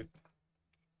Might.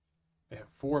 They have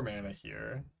 4 mana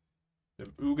here. They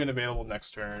have Ugin available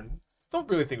next turn. Don't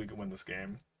really think we can win this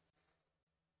game.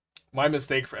 My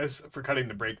mistake for cutting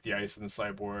the Break the Ice in the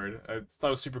sideboard. I thought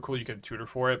it was super cool you could tutor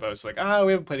for it, but I was like,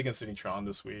 we haven't played against any Tron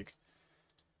this week.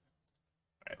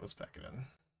 Alright, let's pack it in.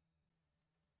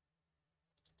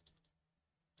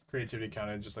 Creativity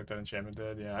counted just like that enchantment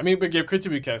did. Yeah, I mean, but yeah,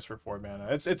 creativity counts for 4 mana.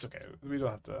 It's okay. We don't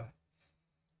have to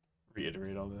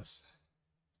reiterate all this.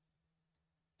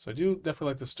 So I do definitely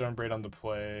like the Stonebraid on the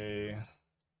play.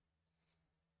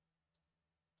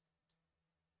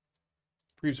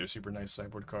 Reprieves are super nice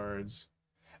sideboard cards.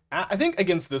 I think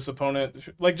against this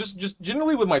opponent, like just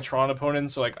generally with my Tron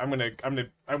opponents, so like I'm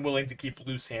willing to keep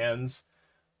loose hands.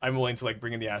 I'm willing to like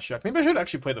bring in the Ashiok. Maybe I should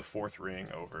actually play the 4th ring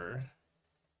over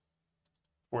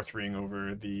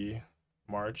the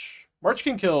March. March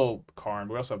can kill Karn,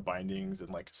 but we also have bindings and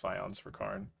like Scions for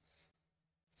Karn.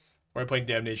 We're playing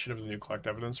Damnation of the new Collect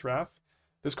Evidence Wrath.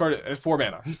 This card is 4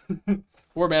 mana.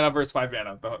 4 mana versus 5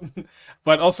 mana.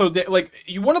 But also, like,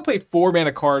 you want to play 4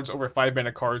 mana cards over 5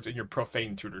 mana cards in your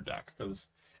Profane Tutor deck, because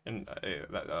on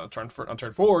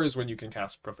turn 4 is when you can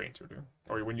cast Profane Tutor,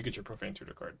 or when you get your Profane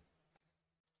Tutor card.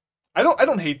 I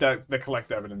don't hate the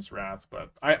Collect Evidence Wrath,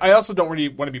 but I also don't really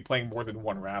want to be playing more than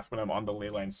 1 Wrath when I'm on the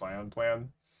Leyline Scion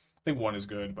plan. I think 1 is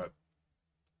good, but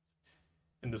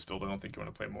in this build I don't think you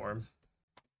want to play more.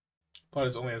 Plot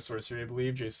is only a sorcery, I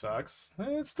believe. Jay sucks.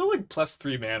 It's still like plus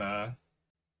 3 mana.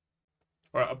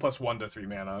 Or a plus 1 to 3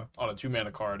 mana on a 2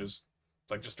 mana card is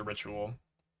like just a ritual.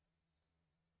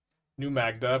 New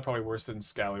Magda, probably worse than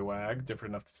Scallywag.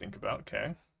 Different enough to think about.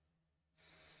 Okay.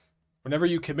 Whenever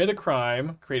you commit a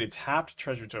crime, create a tapped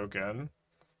treasure token.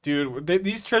 Dude,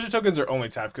 these treasure tokens are only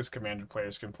tapped because Commander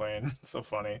players complain. It's so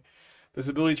funny. This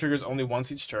ability triggers only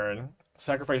once each turn.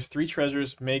 Sacrifice 3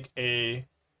 treasures, make a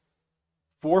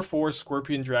 4/4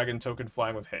 Scorpion Dragon token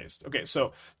flying with haste. Okay,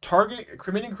 so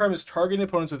committing crime is targeting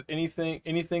opponents with anything,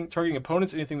 targeting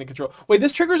opponents, anything they control. Wait,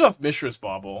 this triggers off Mishra's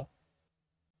Bauble.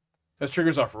 This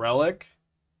triggers off Relic.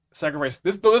 Sacrifice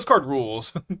this card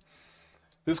rules.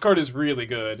 This card is really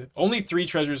good. Only 3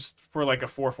 treasures for like a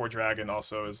 4/4 dragon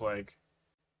also is like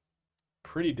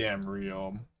pretty damn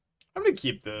real. I'm gonna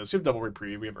keep this. We have double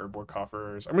reprieve. We have Urborg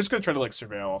Coffers. I'm just gonna try to like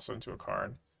surveil also into a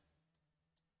Karn.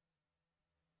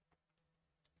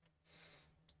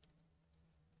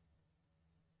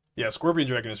 Yeah, Scorpion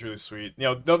Dragon is really sweet. You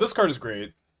know, no, this card is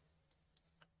great.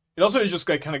 It also is just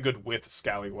like kind of good with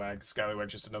Scallywag.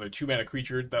 Scallywag's just another 2 mana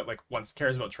creature that like once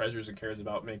cares about treasures and cares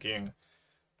about making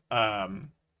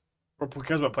or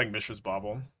cares about playing Mishra's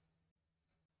Bauble.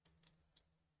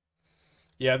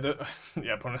 Yeah,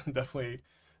 opponent definitely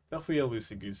a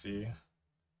loosey goosey.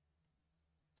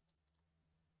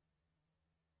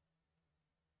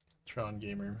 Tron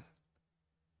gamer.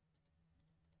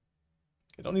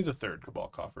 I don't need a 3rd Cabal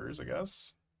Coffers, I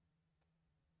guess.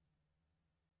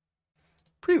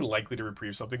 Pretty likely to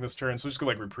reprieve something this turn, so just go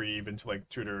like reprieve into like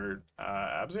tutor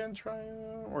Abzan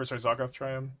Triome, or sorry, Zagoth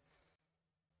Triome.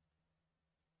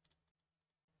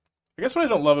 I guess what I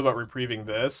don't love about reprieving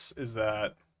this is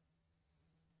that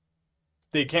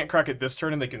they can't crack it this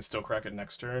turn and they can still crack it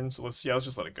next turn. So let's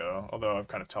just let it go. Although I've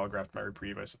kind of telegraphed my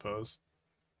reprieve, I suppose.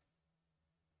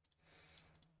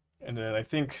 And then I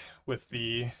think with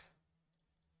the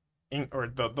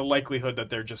likelihood that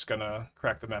they're just gonna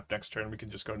crack the map next turn, we can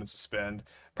just go ahead and suspend.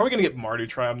 Probably gonna get Mardu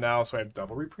Triumph now, so I have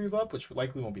double reprieve up, which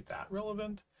likely won't be that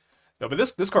relevant. No, but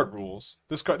this card rules.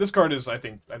 This card is I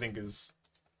think is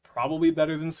probably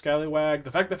better than Scallywag.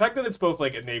 The fact that it's both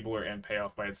like enabler and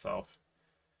payoff by itself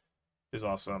is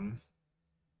awesome.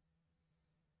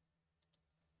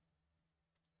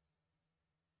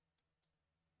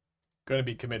 Gonna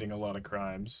be committing a lot of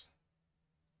crimes.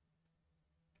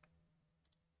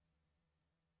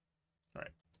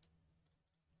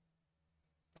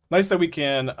 Nice that we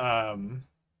can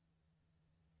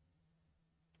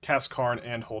cast Karn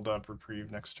and hold up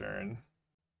reprieve next turn.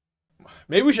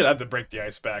 Maybe we should add the Break the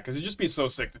Ice back, because it'd just be so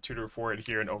sick to tutor for it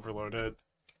here and overload it.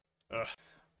 Ugh,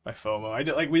 my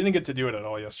FOMO. We didn't get to do it at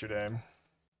all yesterday.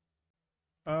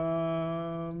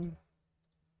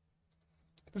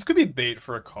 This could be bait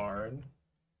for a Karn.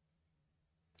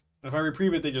 And if I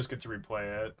reprieve it, they just get to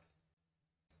replay it.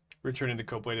 returning to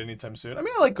Copeblade anytime soon. I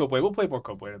mean, I like Copeblade. We'll play more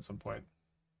Copeblade at some point.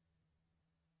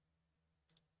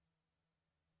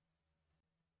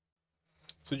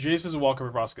 So Jace is a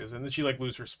welcome for Vraska's, and then she like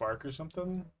lose her spark or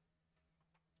something.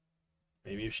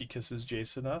 Maybe if she kisses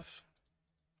Jace enough,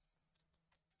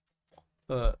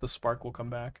 the spark will come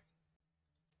back.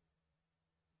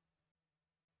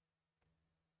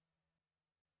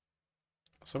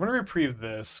 So I'm gonna reprieve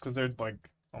this because they're like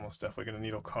almost definitely gonna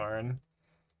needle Karn.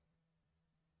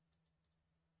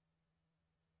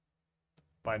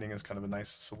 Binding is kind of a nice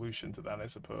solution to that, I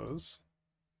suppose.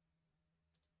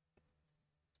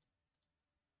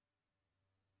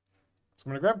 So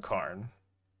I'm gonna grab Karn.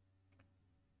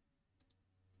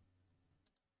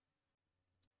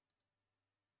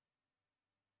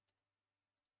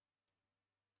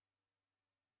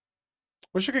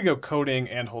 Wish I could go Coating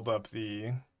and hold up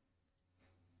the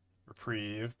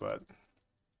Reprieve, but I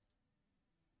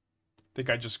think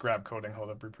I just grab Coating, hold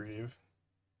up Reprieve.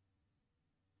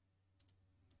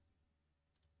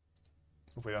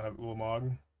 Hopefully I don't have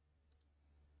Ulamog.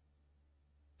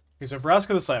 Okay, so Vraska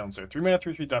the Silencer. 3 mana,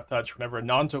 3/3 Death Touch. Whenever a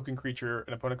non-token creature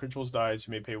an opponent controls dies,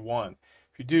 you may pay 1.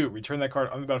 If you do, return that card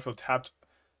on the battlefield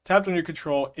tapped on your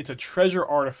control. It's a treasure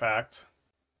artifact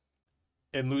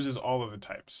and loses all of the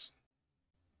types.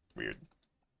 Weird.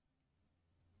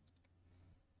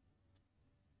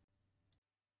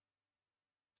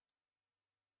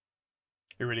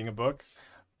 You're reading a book?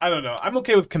 I don't know. I'm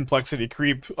okay with complexity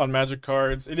creep on Magic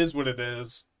cards. It is what it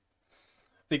is.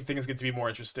 I think things get to be more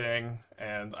interesting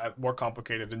and more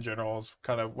complicated in general is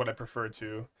kind of what I prefer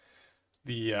to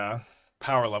the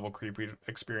power level creep we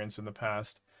experienced in the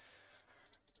past.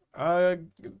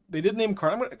 They did name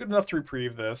Karn. I'm good enough to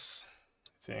reprieve this,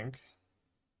 I think.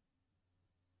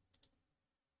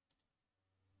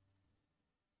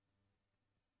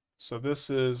 So this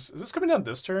is this coming down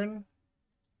this turn?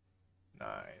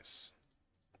 Nice.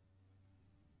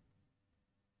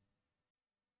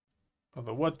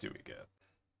 Although, what do we get?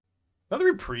 Another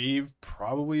Reprieve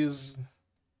probably is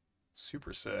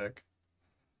super sick.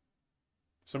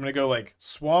 So I'm going to go like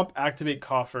Swamp, activate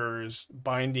Coffers,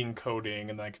 Binding, Coating,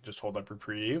 and then I could just hold up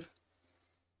Reprieve.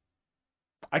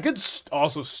 I could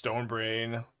also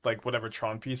Stonebrain, like whatever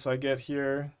Tron piece I get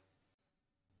here.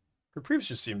 Reprieve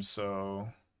just seems so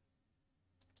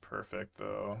perfect,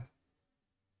 though.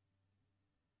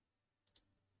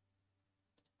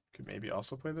 Could maybe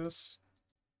also play this.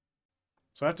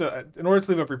 So I have to, in order to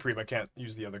leave up Reprieve, I can't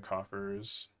use the other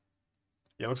Coffers.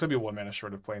 Yeah, it looks like I'll be 1 mana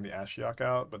short of playing the Ashiok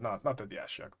out, but not that the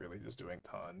Ashiok really is doing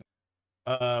a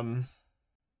ton.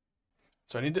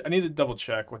 So I need to double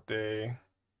check what they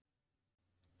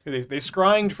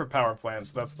scryinged for power plant,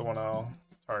 so that's the one I'll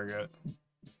target.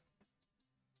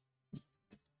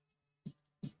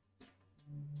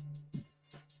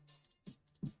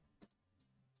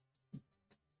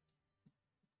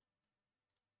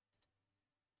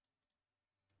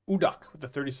 Udak with the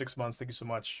 36 months. Thank you so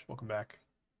much. Welcome back.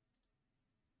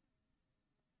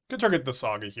 Could target the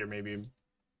Saga here, maybe.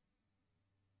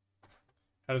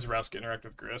 How does Raska interact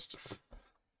with Grist?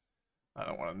 I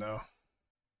don't want to know.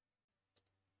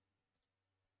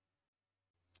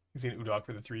 He's seen Udak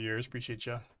for the 3 years. Appreciate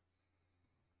you.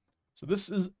 So this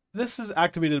is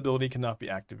activated ability cannot be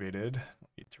activated.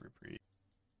 Need to reprieve.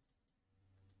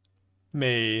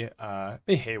 May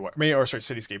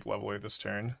Cityscape Leveler this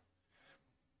turn.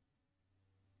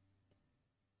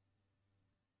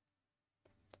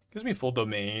 Gives me full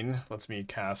domain. Lets me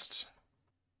cast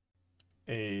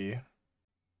a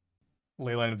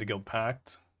Leyline of the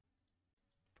Guildpact.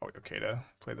 Probably okay to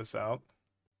play this out.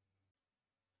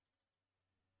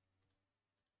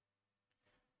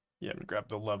 Yeah, I'm gonna grab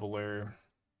the Leveler.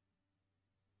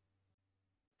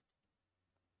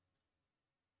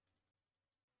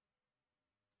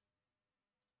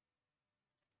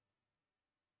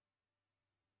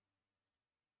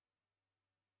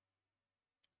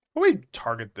 We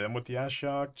target them with the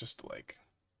Ashiok just to like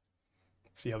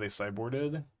see how they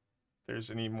sideboarded. If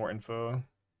there's any more info.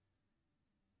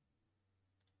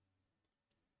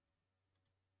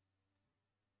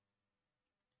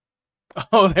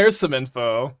 Oh, there's some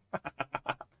info.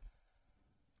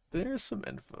 There's some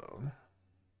info.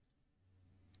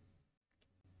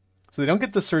 So they don't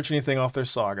get to search anything off their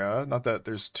Saga. Not that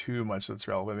there's too much that's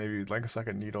relevant. Maybe like a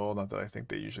second Needle. Not that I think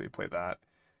they usually play that.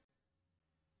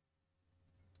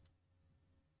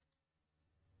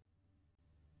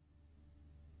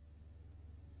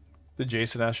 The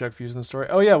Jason Ashiok fusion story.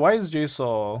 Oh yeah, why is Jace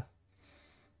all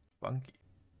funky?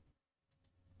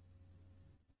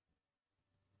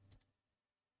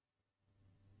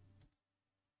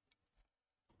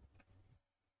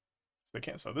 They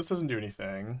can't. So this doesn't do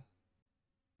anything.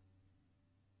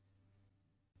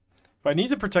 But I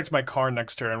need to protect my Karn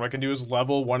next turn. What I can do is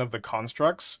level one of the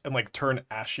constructs and like turn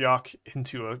Ashiok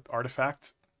into an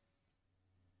artifact.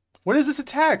 What is this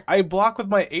attack? I block with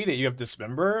my 8/8. You have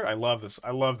Dismember? I love this.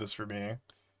 I love this for me.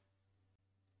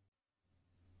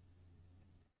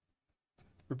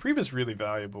 Reprieve is really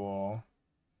valuable.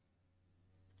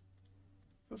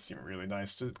 Does seem really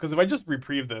nice because if I just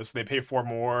reprieve this, they pay 4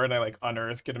 more, and I like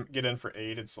unearth, get in for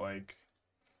 8. It's like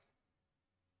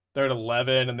they're at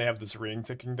 11, and they have this ring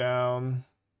ticking down.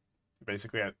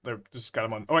 Basically, they're just got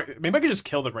them on. Oh, wait, maybe I could just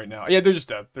kill them right now. Yeah, they're just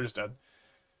dead. They're just dead.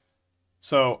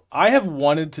 So I have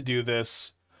wanted to do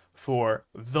this for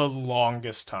the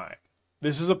longest time.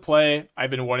 This is a play I've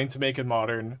been wanting to make in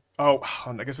Modern. Oh,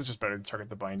 I guess it's just better to target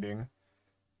the binding.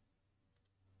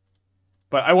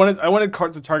 But I wanted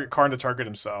Karn to target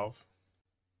himself.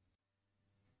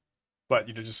 But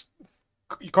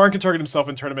Karn can target himself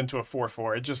and turn him into a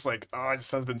 4/4. It just like it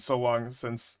just has been so long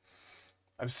since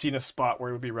I've seen a spot where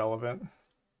it would be relevant.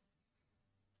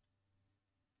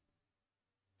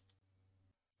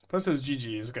 Plus says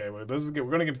GG's. Okay, well, this is good.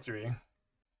 We're gonna give 3.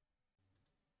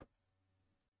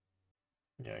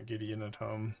 Yeah, Gideon at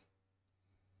home.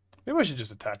 Maybe I should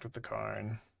just attack with the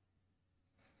Karn.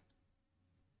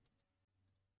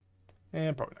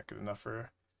 And probably not good enough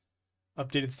for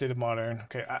updated State of Modern.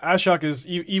 Okay, Ashiok is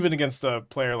even against a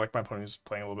player like my opponent who's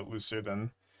playing a little bit looser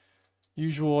than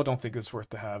usual. I don't think it's worth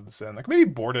to have this in. Like maybe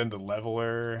board into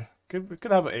Leveler. Could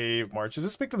have a March. Does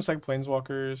this make them second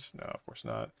Planeswalkers? No, of course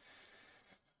not.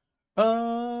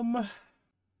 I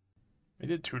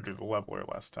did tutor the Leveler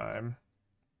last time.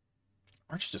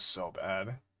 March is just so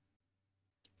bad.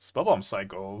 Spellbomb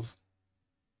cycles.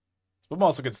 Spellbomb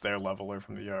also gets their Leveler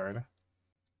from the yard.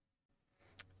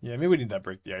 Yeah, maybe we need that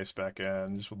Break the Ice back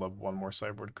in. Just would love one more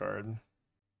sideboard card.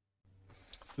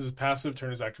 This is passive, turn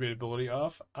his activated ability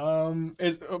off. Karn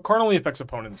only affects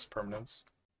opponents' permanents.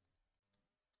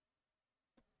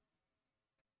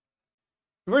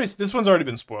 This one's already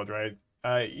been spoiled, right?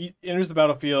 Enters the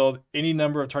battlefield. Any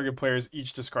number of target players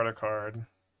each discard a card.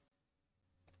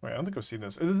 Wait, I don't think I've seen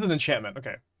this. This is an enchantment.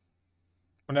 Okay.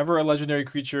 Whenever a legendary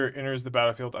creature enters the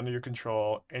battlefield under your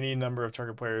control, any number of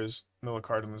target players mill a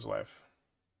card and lose life.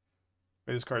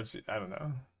 Wait, this card's, I don't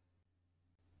know.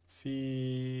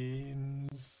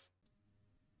 Seems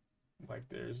like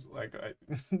there's like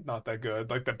not that good.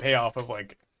 Like the payoff of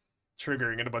like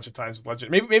triggering it a bunch of times with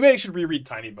legend. Maybe I should reread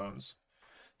Tiny Bones.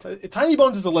 Tiny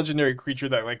Bones is a legendary creature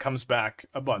that like comes back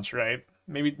a bunch, right?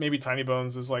 Maybe Tiny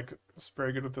Bones is like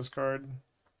very good with this card.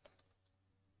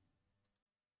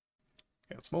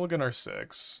 Okay, let's mulligan our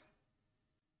 6.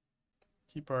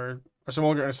 Keep our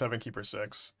mulligan our 7, keep our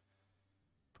 6.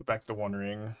 Put back the 1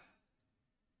 ring.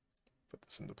 Put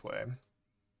this into play.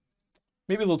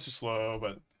 Maybe a little too slow,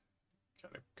 but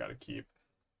gotta keep.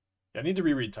 Yeah, I need to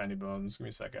reread Tiny Bones. Give me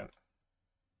a second.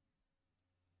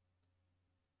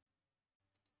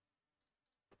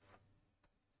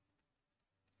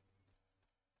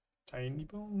 Tiny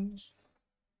Bones.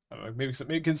 I don't know.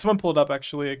 Maybe can someone pull it up?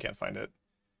 Actually, I can't find it.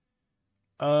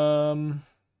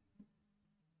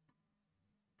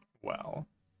 Well,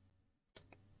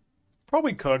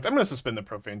 probably cooked. I'm gonna suspend the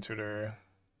Profane Tutor.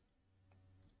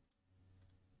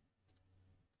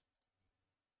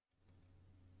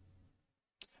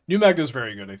 New Magda's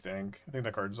very good, I think. I think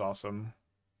that card is awesome.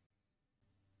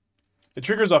 It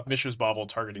triggers off Mishra's Bauble,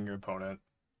 targeting your opponent.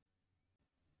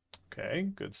 Okay,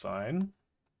 good sign.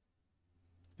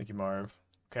 Thank you, Marv.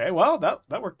 Okay, well,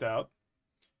 that worked out.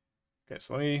 Okay,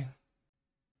 so let me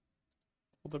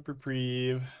hold up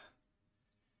Reprieve.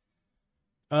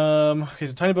 Okay,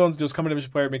 so Tiny Bones deals combat damage to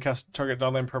player, may cast target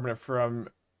non-land permanent from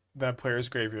that player's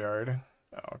graveyard.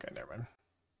 Oh, okay, never mind.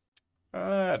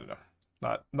 I don't know.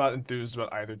 Not enthused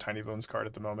about either Tiny Bones card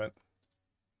at the moment.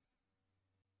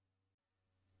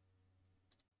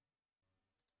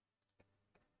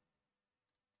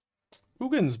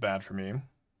 Ugin's bad for me. Am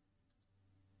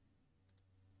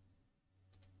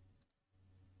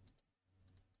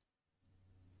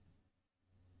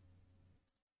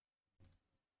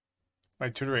I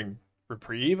tutoring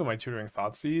Reprieve? Am I tutoring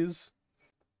Thoughtseize?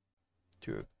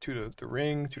 Tutor the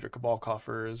Ring, tutor Cabal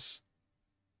Coffers.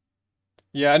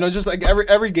 Yeah, I know, just like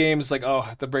every game's like, oh, I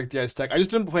have to break the ice deck. I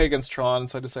just didn't play against Tron,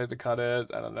 so I decided to cut it.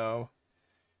 I don't know.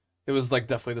 It was like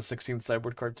definitely the 16th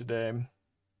sideboard card today.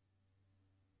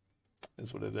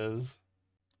 Is what it is.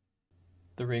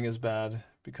 The Ring is bad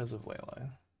because of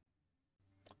Leyline.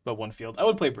 But one field. I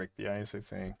would play Break the Ice, I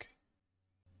think.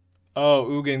 Oh,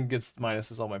 Ugin gets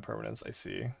minuses all my permanents. I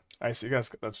see. I see.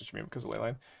 That's what you mean because of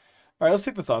Leyline. Alright, let's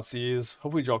take the Thoughtseize.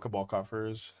 Hopefully draw Cabal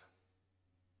Coffers.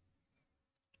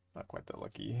 Not quite that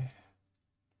lucky.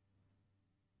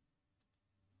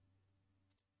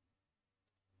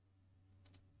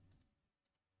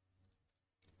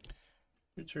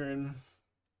 Return.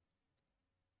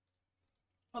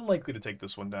 Unlikely to take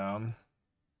this one down.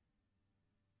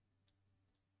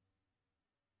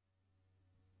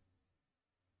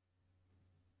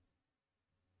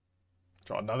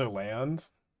 Draw another land.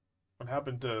 What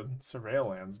happened to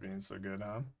Surveil lands being so good,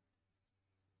 huh?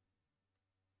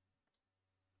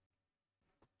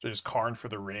 Just Karn for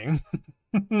the ring.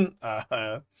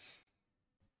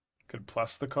 Could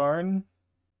plus the Karn.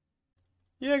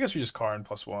 Yeah, I guess we just Karn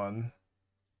 +1.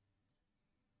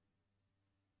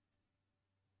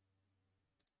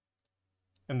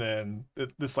 And then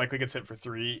this likely gets hit for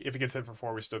 3. If it gets hit for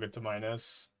 4, we still get to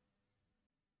minus.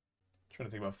 Trying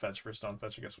to think about fetch versus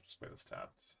non-fetch. I guess we'll just play this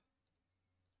tapped.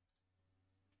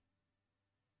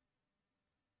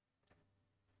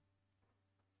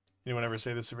 Anyone ever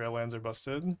say the Surveil lands are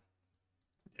busted?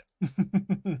 Yeah.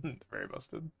 Very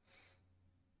busted.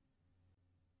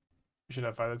 We should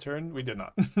have fired a turn. We did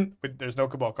not. There's no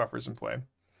Cabal Coffers in play.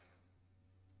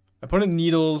 Opponent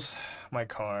needles my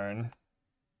Karn.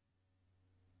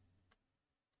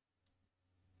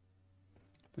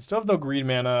 They still have no green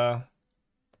mana.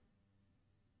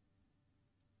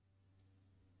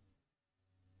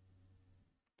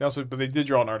 But they did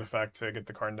draw an artifact to get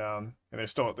the Karn down, and they're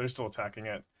still attacking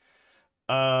it.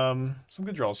 Some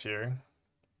good draws here.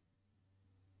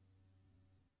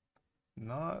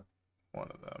 Not one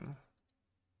of them.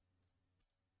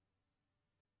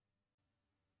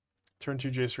 Turn 2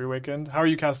 Jace Reawakened. How are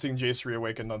you casting Jace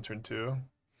Reawakened on turn 2?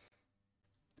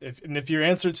 If your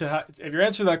answer to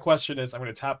that question is I'm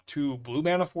going to tap 2 blue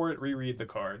mana for it, reread the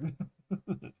card.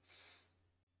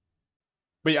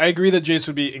 But yeah, I agree that Jace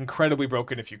would be incredibly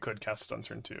broken if you could cast it on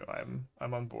turn 2.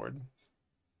 I'm on board.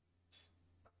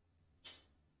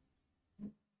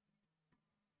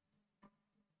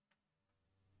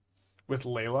 With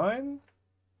Leyline?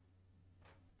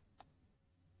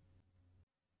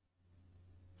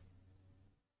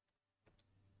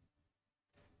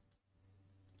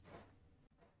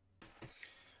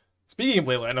 Speaking of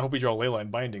Leyline, I hope we draw Leyline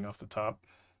Binding off the top.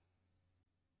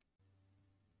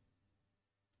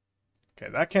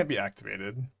 Okay, that can't be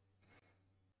activated.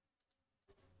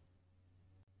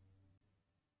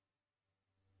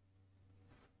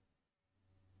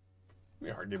 It'll be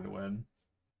a hard game to win.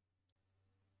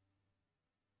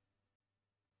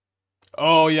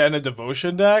 Oh, yeah, in a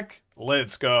Devotion deck?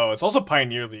 Let's go. It's also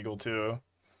Pioneer legal, too.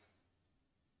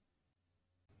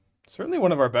 Certainly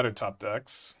one of our better top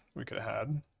decks we could have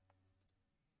had.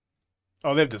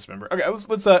 Oh, they have Dismember. Okay, let's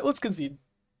concede.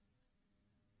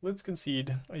 Let's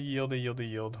concede. A yield.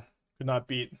 Could not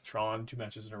beat Tron 2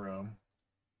 matches in a row.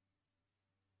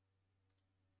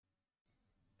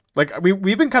 Like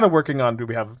we've been kind of working on. Do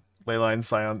we have Leyline,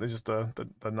 Scion? They're just the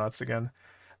nuts again.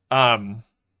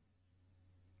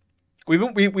 We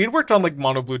worked on like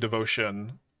mono blue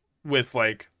Devotion with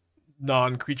like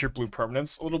non-creature blue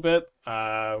permanents a little bit.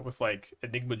 With like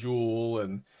Enigma Jewel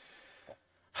and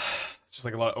just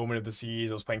like a lot of Omen of the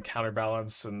Seas. I was playing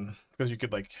Counterbalance, and because you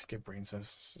could like get brains,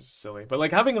 it's silly. But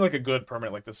like having like a good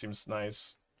permanent like this seems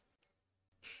nice.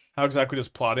 How exactly does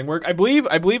plotting work? I believe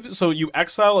so. You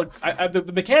exile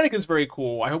the mechanic is very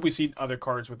cool. I hope we see other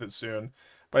cards with it soon.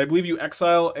 But I believe you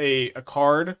exile a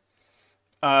card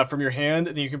from your hand,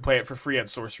 and then you can play it for free at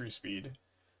sorcery speed,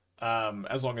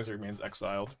 as long as it remains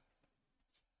exiled.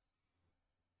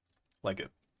 Like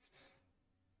it.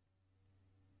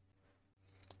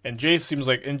 And Jace seems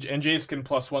like and Jace can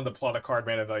 +1 to plot a card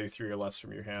mana value 3 or less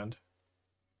from your hand.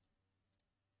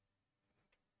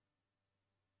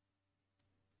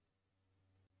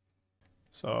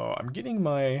 So I'm getting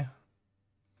my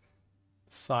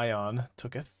Scion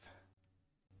Tooketh.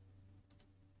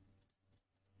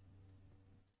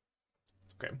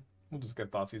 It's okay. We'll just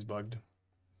get Thoughtseize bugged.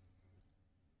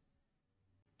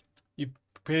 You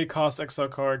pay cost exile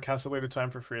card, cast it later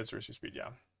time for free at sorcery speed. Yeah.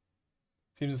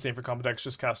 Seems the same for combo decks.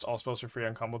 Just cast all spells for free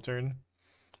on combo turn.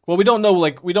 Well, we don't know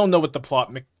what the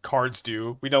plot cards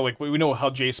do. We know how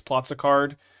Jace plots a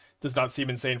card. Does not seem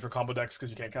insane for combo decks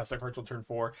because you can't cast that card till turn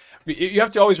 4. You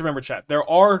have to always remember, chat. There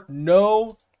are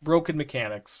no broken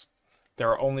mechanics. There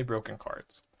are only broken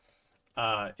cards.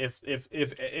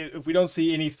 If we don't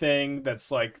see anything that's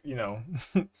like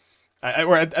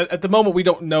or at the moment we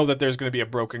don't know that there's going to be a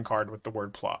broken card with the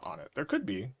word plot on it. There could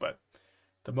be, but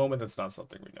at the moment that's not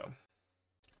something we know.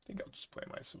 I think I'll just play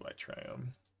my Savai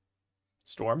Triome.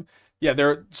 Storm.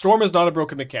 Yeah, Storm is not a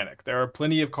broken mechanic. There are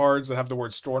plenty of cards that have the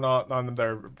word Storm on them that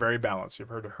are very balanced. You've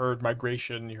heard of Herd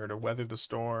Migration. You heard of Weather the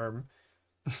Storm.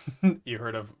 You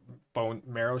heard of Bone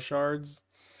Marrow Shards.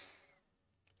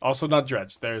 Also not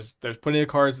Dredge. There's plenty of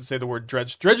cards that say the word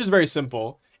Dredge. Dredge is very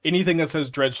simple. anything that says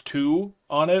Dredge 2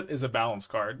 on it is a balance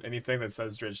card. Anything that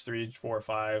says Dredge 3, 4,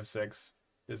 5, 6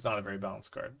 is not a very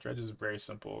balanced card. Dredge is a very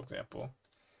simple example.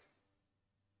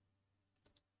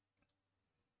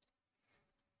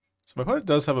 So my opponent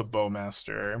does have a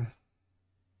Bowmaster.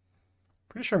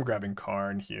 Pretty sure I'm grabbing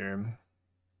Karn here.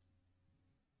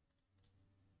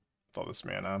 With all this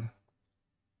mana.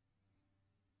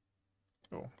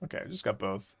 Oh, okay, I just got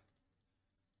both.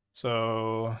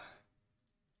 So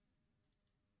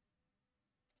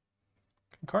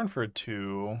Karn for a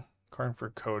 2, Karn for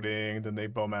coating, then they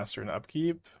Bowmaster and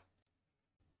upkeep.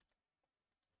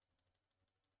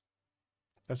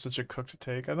 That's such a cook to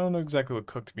take. I don't know exactly what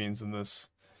cooked means in this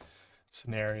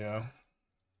scenario.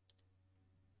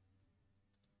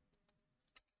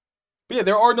 But yeah,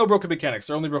 there are no broken mechanics.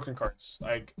 There are only broken cards.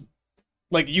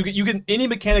 Like you can any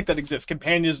mechanic that exists.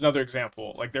 Companion is another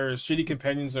example. Like there's shitty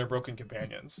companions that are broken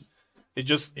companions. What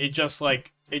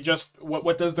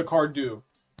does the card do?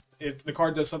 If the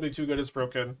card does something too good, it's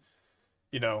broken.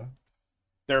 You know,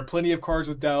 there are plenty of cards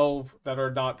with Delve that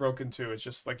are not broken too. It's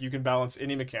just like you can balance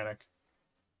any mechanic.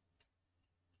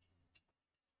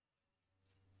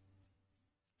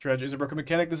 Dredge is a broken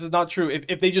mechanic. This is not true.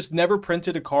 If they just never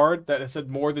printed a card that said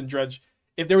more than Dredge,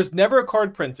 if there was never a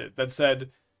card printed that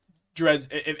said Dredge,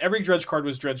 if every Dredge card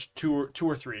was Dredge 2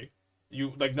 or 3,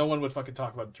 no one would fucking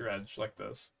talk about Dredge like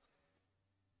this.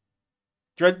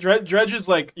 Dredge is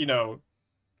like, you know,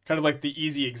 kind of like the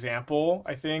easy example,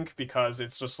 I think, because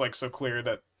it's just like so clear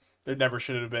that there never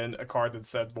should have been a card that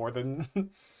said more than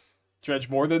Dredge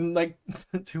more than like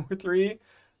 2 or 3.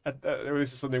 At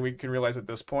least it's something we can realize at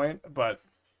this point, but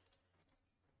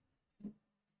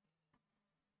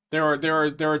there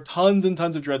are tons and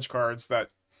tons of Dredge cards that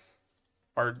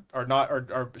are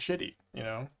shitty, you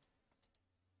know.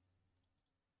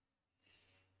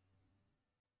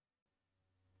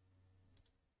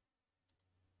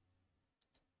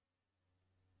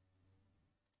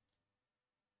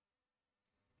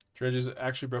 Dredge is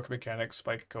actually broken mechanics,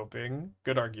 spike coping.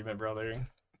 Good argument, brother.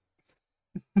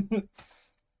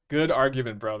 Good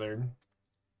argument, brother.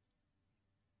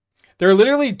 There are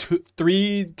literally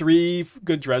three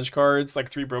good Dredge cards, like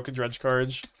 3 broken Dredge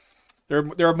cards.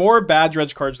 There are more bad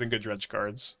Dredge cards than good Dredge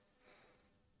cards.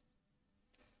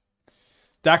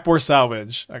 Dakbor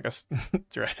Salvage, I guess.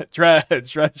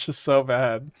 Dredge is so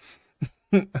bad.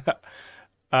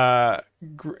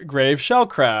 Grave Shell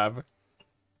Crab.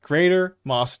 Greater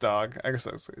Moss Dog. I guess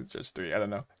that's just 3. I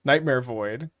don't know. Nightmare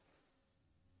Void.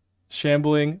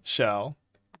 Shambling Shell.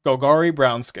 Golgari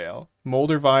Brownscale.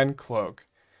 Moldervine Cloak.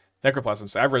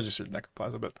 Necroplasm. I've registered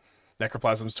Necroplasm, but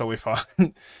Necroplasm's totally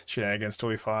fine. Shenanigans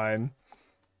totally fine.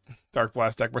 Dark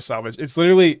Blast, Dakbor Salvage. It's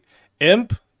literally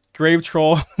Imp, Grave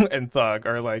Troll, and Thug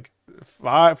are like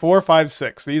 4, 5,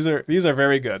 6. These are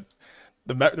very good.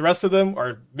 The rest of them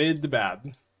are mid to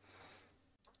bad.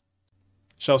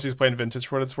 Chelsea's playing Vintage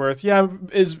for what it's worth. Yeah,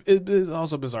 is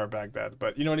also Bizarre Baghdad,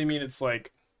 but you know what I mean? It's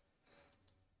like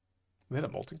they had a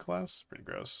Molten Collapse? Pretty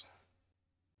gross.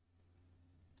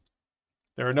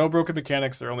 There are no broken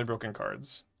mechanics, there are only broken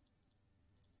cards.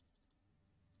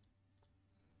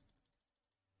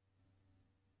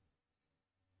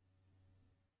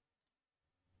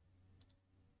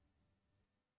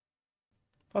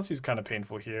 Thoughtseize kind of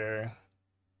painful here.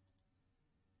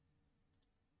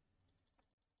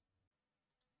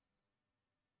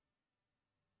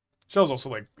 Shell's also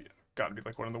like gotta be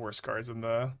like one of the worst cards in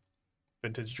the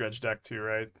Vintage Dredge deck too,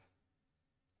 right?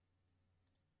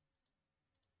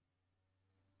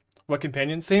 What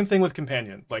companion? Same thing with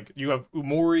companion. Like you have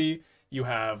Umori, you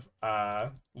have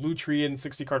Lutri in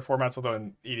 60 card formats, although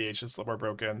in EDH it's a little more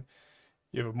broken.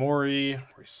 You have Umori,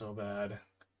 Umori's so bad.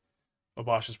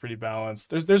 Obosh is pretty balanced.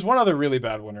 There's one other really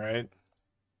bad one, right?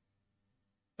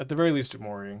 At the very least,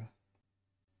 Umori.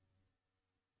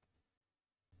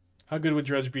 How good would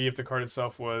Dredge be if the card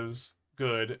itself was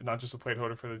good, not just a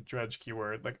placeholder for the Dredge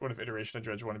keyword? Like, what if iteration of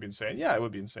Dredge 1 would be insane? Yeah, it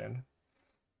would be insane.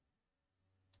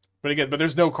 But again,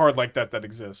 there's no card like that that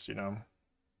exists, you know?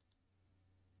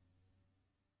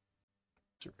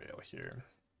 Surveil here.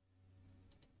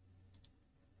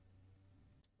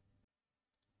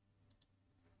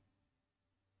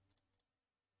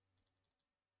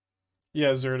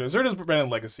 Yeah, Zerda's Brandon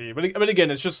Legacy. But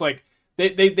again, it's just like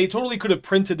they totally could have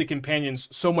printed the companions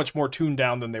so much more tuned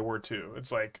down than they were too.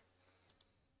 It's like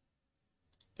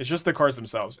it's just the cards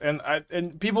themselves.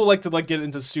 And people like to like get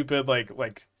into stupid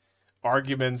like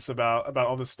arguments about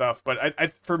all this stuff. But I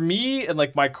for me and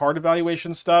like my card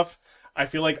evaluation stuff, I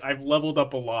feel like I've leveled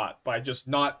up a lot by just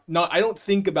not I don't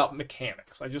think about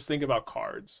mechanics. I just think about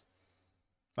cards.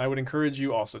 I would encourage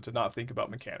you also to not think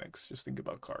about mechanics. Just think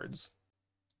about cards.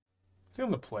 think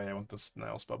I'm gonna play. I want this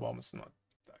Nihil Spellbomb. It's not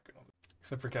that good.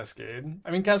 Except for Cascade.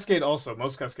 I mean, Cascade also.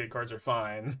 Most Cascade cards are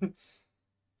fine.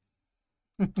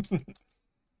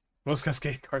 Most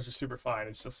Cascade cards are super fine.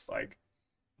 It's just like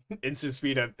instant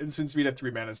speed at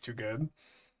 3 mana is too good.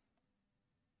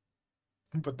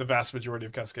 But the vast majority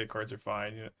of Cascade cards are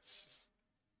fine. You know, it's just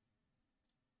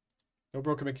no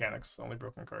broken mechanics, only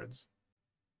broken cards.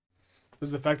 Is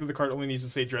the fact that the card only needs to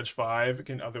say Dredge 5, it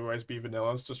can otherwise be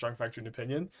vanilla, still strong factor in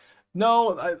opinion?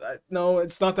 No, no,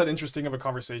 it's not that interesting of a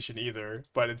conversation either.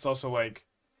 But it's also like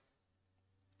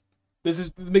this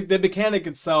is the mechanic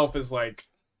itself is like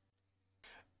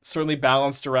certainly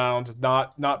balanced around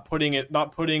not putting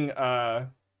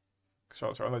Charlotte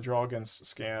on the draw against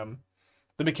Scam.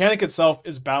 The mechanic itself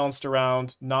is balanced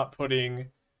around not putting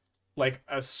like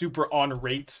a super on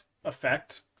rate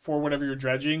effect for whatever you're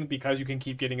dredging, because you can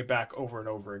keep getting it back over and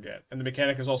over again. And the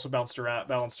mechanic is also balanced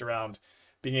around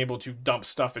being able to dump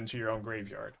stuff into your own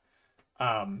graveyard.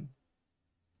 And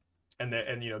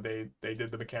you know, they did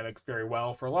the mechanic very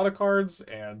well for a lot of cards,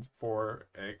 and for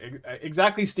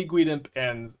exactly Stigweed Imp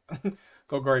and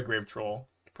Golgari Grave Troll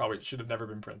probably should have never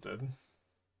been printed.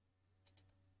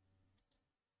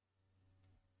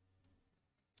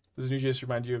 Does New Jace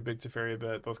remind you of Big Teferi a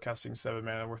bit? Both casting 7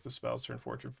 mana worth of spells, turn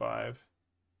 4, turn 5.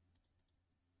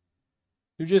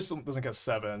 New Jace doesn't cast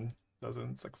 7,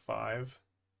 doesn't. It's like 5.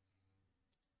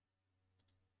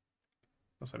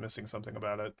 Unless I'm missing something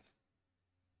about it.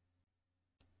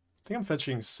 I think I'm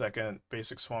fetching second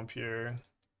basic Swamp here.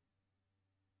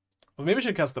 Well, maybe I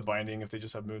should cast the Binding if they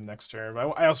just have Moon next turn. But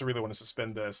I also really want to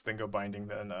suspend this, then go Binding,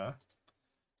 then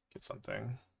get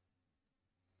something.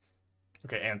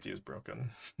 Okay, Anti is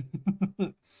broken.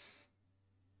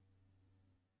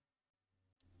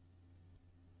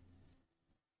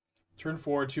 Turn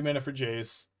 4, 2 mana for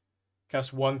Jace.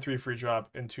 Cast 1 3 free drop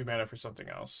and 2 mana for something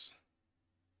else.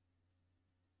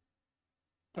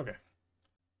 Okay.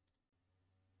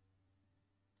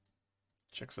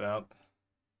 Checks out.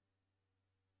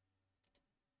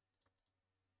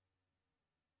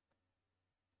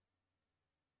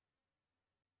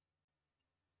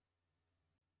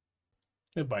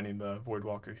 I'm binding the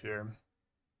Voidwalker here.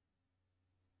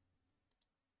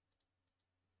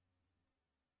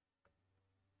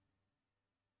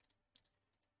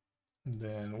 And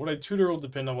then what I tutor will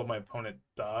depend on what my opponent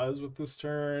does with this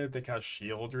turn. If they cast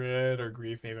Sheoldred or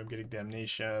Grief, maybe I'm getting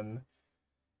Damnation.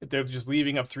 If they're just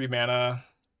leaving up 3 mana,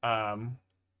 am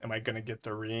I going to get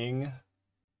the ring?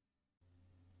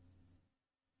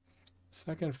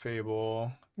 Second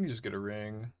Fable. I can just get a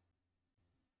ring.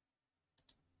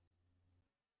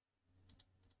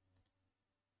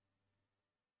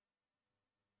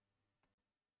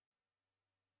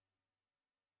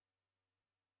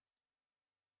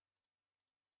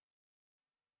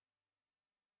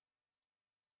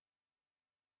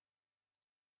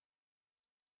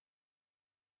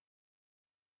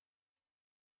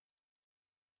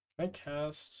 I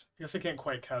guess I can't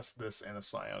quite cast this and a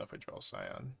Scion if I draw a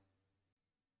Scion.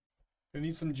 I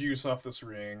need some juice off this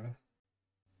ring.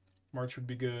 March would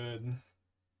be good.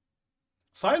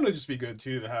 Scion would just be good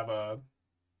too, to have a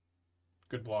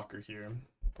good blocker here.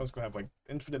 Plus gonna have like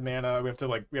infinite mana. We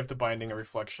have to Binding a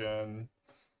Reflection.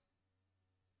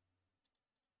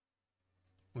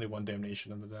 Only 1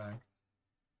 Damnation in the deck.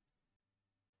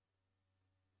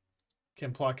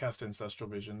 Can plot cast Ancestral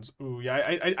Visions. Ooh, yeah,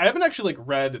 I haven't actually like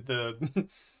read the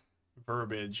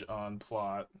verbiage on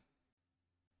plot.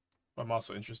 I'm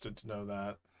also interested to know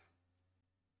that.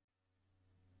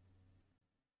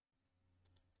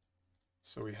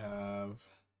 So we have.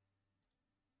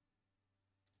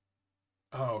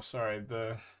 Oh, sorry.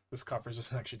 This Coffers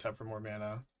doesn't actually tap for more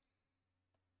mana.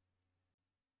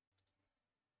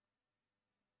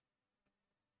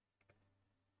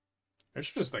 I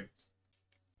should just like.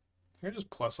 I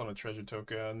just plus on a treasure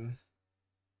token.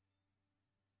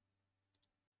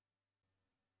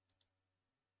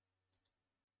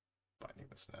 Binding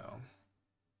this now.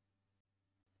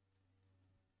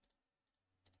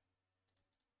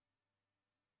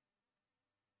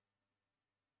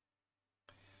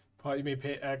 Pot, you may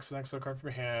pay X, an exile card from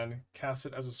your hand, cast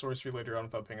it as a sorcery later on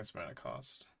without paying its mana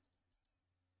cost.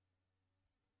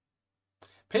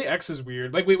 Pay X is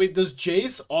weird. Like, wait, does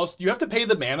Jace also... Do you have to pay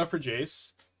the mana for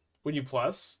Jace when you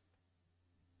plus?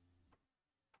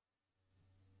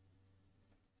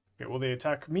 Okay, will they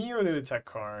attack me or will they attack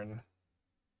Karn?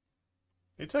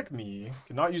 They attack me.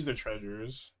 Cannot use their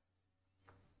treasures.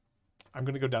 I'm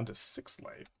going to go down to 6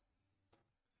 life.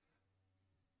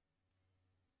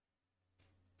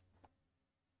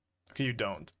 Okay, you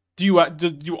don't. Do you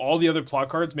do all the other plot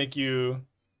cards make you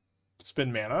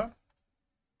spend mana?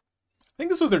 I think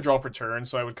this was their draw for turn,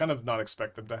 so I would kind of not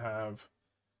expect them to have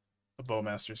a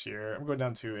Bowmasters here. I'm going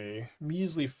down to a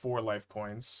measly 4 life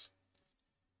points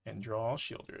and draw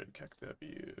Sheoldred,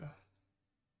 KW.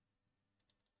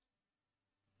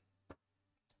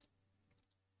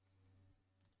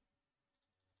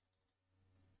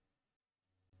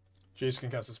 Jace can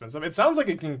cast Suspend stuff. It sounds like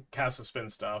it can cast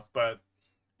Suspend stuff, but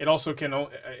it also can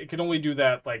only do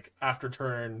that like after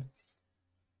turn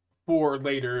 4 or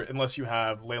later, unless you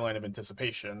have Leyline of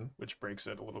Anticipation, which breaks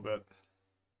it a little bit.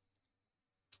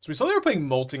 So we saw they were playing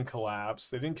Molten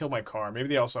Collapse. They didn't kill my Karn. Maybe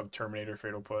they also have Terminator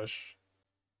Fatal Push.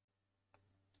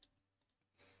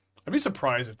 I'd be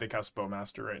surprised if they cast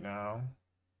Bowmaster right now.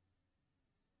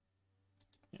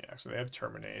 Yeah, so they have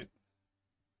Terminate.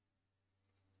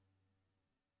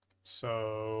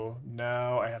 So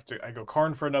now I go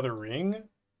Karn for another ring.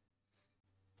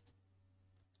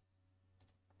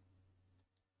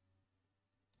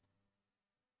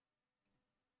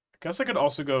 I guess I could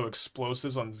also go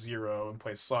Explosives on 0 and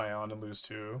play Scion and lose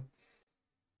 2.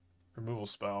 Removal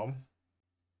spell.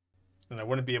 And I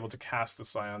wouldn't be able to cast the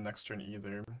Scion next turn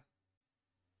either.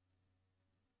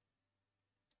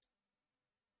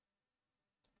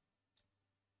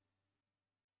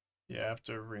 Yeah, I have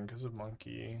to ring because of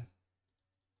Monkey. I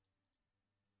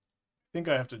think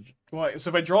I have to... Well, so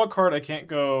if I draw a card, I can't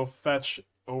go fetch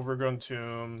Overgrown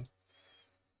Tomb,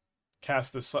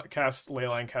 cast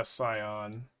Leyline, cast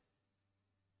Scion.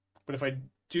 But if I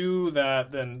do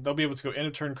that, then they'll be able to go end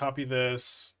of turn, copy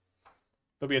this.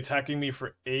 They'll be attacking me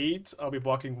for 8. I'll be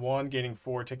blocking 1, gaining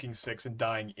 4, taking 6, and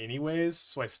dying anyways.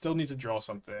 So I still need to draw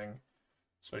something.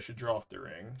 So I should draw off the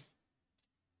ring.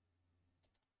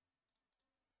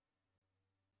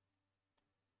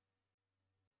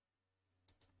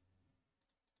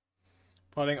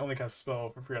 Plotting only casts a spell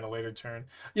for free on a later turn.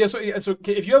 Yeah, so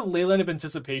if you have Leyline of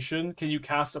Anticipation, can you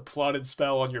cast a plotted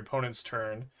spell on your opponent's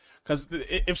turn? Because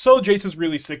if so, Jace is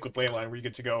really sick with Leyline, where you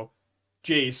get to go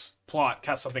Jace, plot,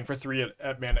 cast something for 3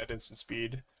 at mana at instant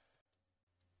speed.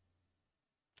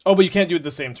 Oh, but you can't do it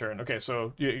the same turn. Okay,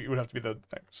 so it would have to be the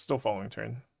still following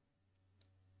turn.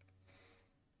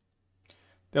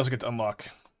 They also get to unlock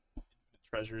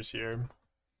treasures here.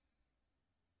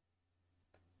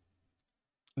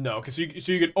 No, because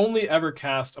so you could only ever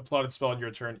cast a plotted spell on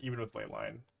your turn, even with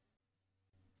Leyline.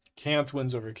 Can't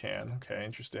wins over can. Okay,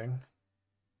 interesting.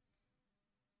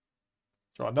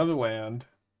 Draw another land.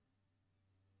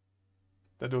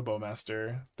 They do a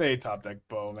Bowmaster. They top deck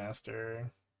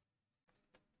Bowmaster.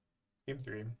 Game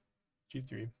 3.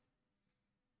 G3.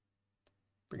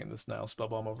 Bringing this Nihil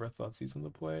Spellbomb over. Thoughtseize on the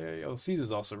play. Oh, Seize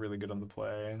is also really good on the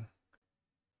play.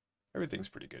 Everything's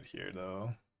pretty good here,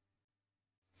 though.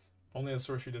 Only a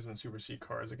sorcery doesn't supersede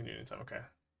cards I can do anytime. Okay.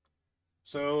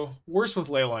 So, worse with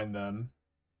Leyline then.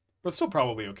 But still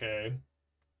probably okay.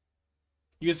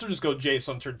 You can still just go Jace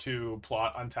on turn 2,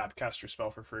 plot, untap, cast your spell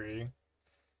for free.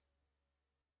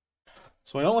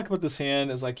 So what I don't like about this hand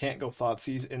is I can't go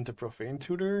Thoughtseize into Profane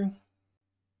Tutor.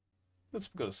 Let's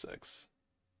go to 6.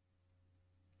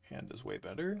 Hand is way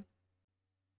better.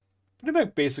 Putting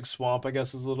back Basic Swamp, I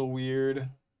guess, is a little weird.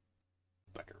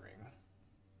 Back a ring.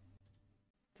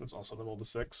 It's also double to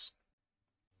 6.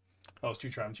 Oh, it's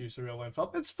 2 Triumph, 2 Surreal Land.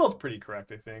 It's felt pretty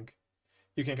correct, I think.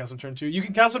 You can't cast them turn 2. You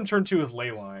can cast them turn 2 with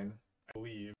Leyline, I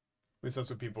believe. At least that's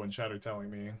what people in chat are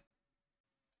telling me.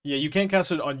 Yeah, you can't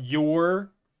cast it on your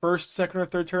first, second, or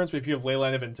third turns, but if you have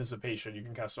Leyline of Anticipation, you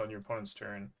can cast it on your opponent's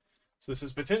turn. So this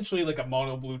is potentially like a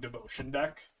mono blue devotion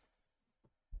deck.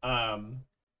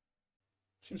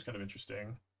 Seems kind of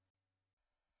interesting.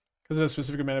 Because it has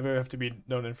specific mana value, have to be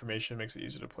known information, makes it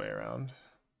easier to play around.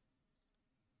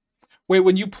 Wait,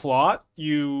 when you plot,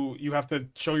 you have to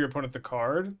show your opponent the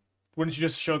card. Wouldn't you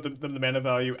just show them the mana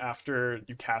value after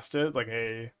you cast it? Like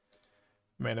a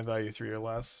mana value 3 or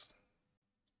less.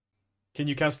 Can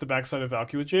you cast the backside of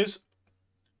Valky with Jace?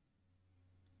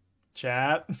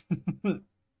 Chat.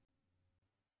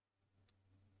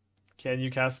 Can you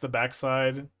cast the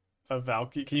backside of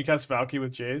Valky? Can you cast Valky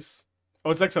with Jace?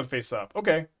 Oh, it's exiled face up.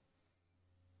 Okay.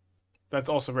 That's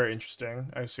also very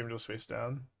interesting. I assumed it was face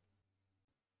down.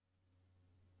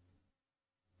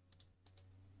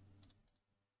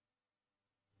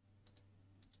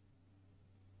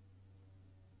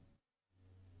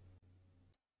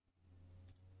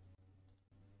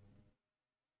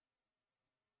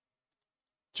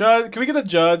 Judge, can we get a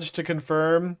judge to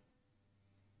confirm?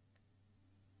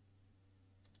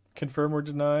 Confirm or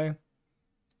deny?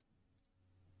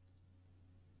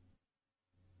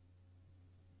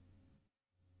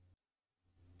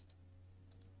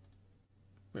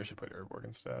 Maybe I should play Urborg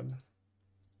instead.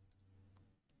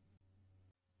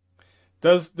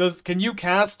 Can you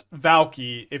cast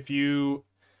Valky if you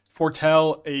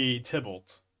foretell a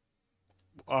Tybalt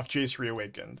off Jace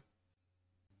Reawakened?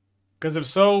 Because if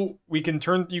so, you can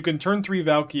turn 3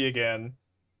 Valky again.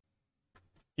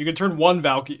 You can turn 1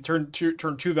 Valky, turn 2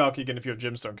 Valky again if you have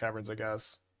Gemstone Caverns, I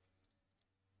guess.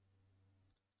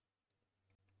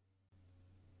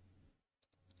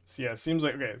 So yeah, it seems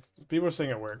like okay. People are saying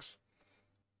it works.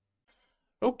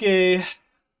 Okay.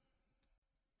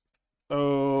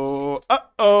 Oh,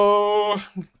 uh-oh.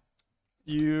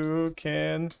 You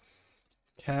can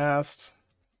cast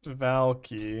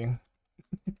Valky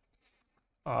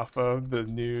off of the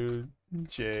new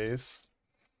Jace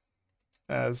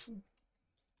as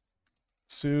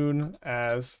soon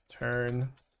as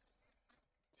turn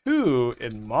 2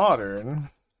 in Modern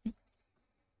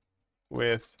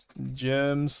with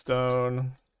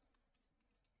Gemstone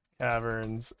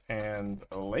Caverns and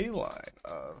a Leyline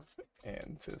of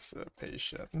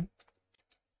Anticipation.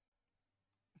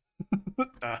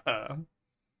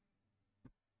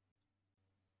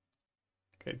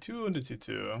 Okay, 2 into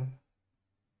 2/2.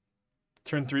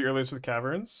 Turn 3 earliest with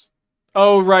Caverns.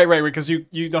 Oh, right, because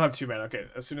you don't have 2 mana. Okay,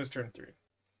 as soon as turn 3.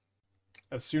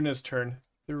 As soon as turn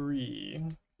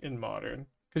 3 in Modern.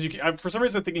 Because for some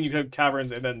reason I'm thinking you could have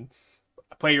Caverns and then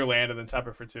play your land and then tap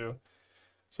it for 2.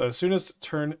 So as soon as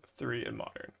turn 3 in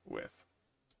Modern with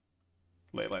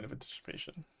Leyline of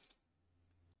Anticipation.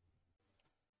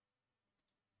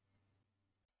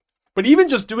 But even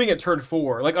just doing it turn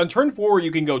 4, like on turn 4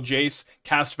 you can go Jace,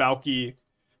 cast Valky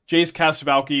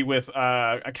with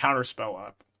a counter spell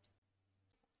up.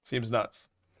 Seems nuts.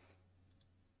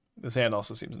 This hand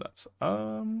also seems nuts.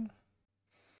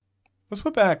 Let's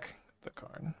put back the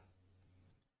Karn.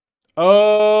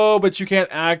 Oh, but you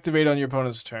can't activate on your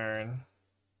opponent's turn.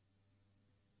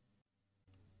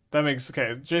 That makes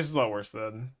okay. Jason's a lot worse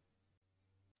then.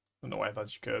 I don't know why I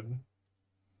thought you could.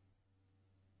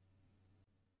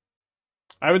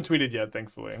 I haven't tweeted yet,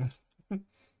 thankfully. Okay,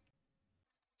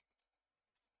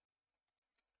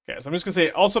 so I'm just gonna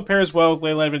say also pairs well with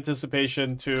Leyline of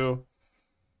Anticipation too.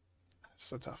 It's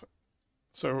so tough.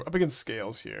 So up against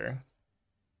Scales here.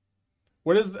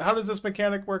 How does this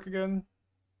mechanic work again?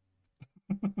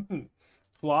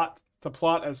 To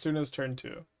plot as soon as turn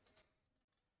 2.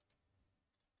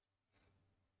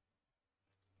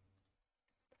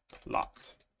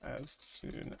 Plot as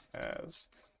soon as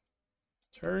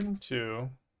turn 2.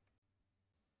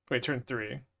 Wait, turn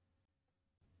 3.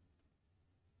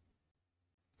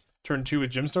 Turn 2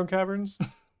 with Gemstone Caverns?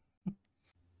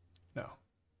 No.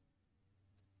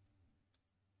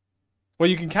 Well,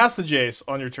 you can cast the Jace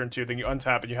on your turn 2, then you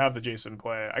untap and you have the Jace in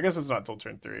play. I guess it's not until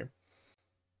turn 3.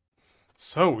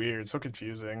 So weird, so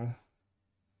confusing.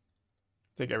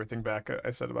 Take everything back I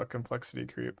said about complexity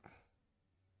creep.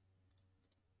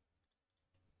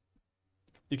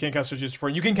 You can't cast Jace before.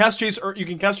 You can cast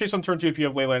Jace on turn 2 if you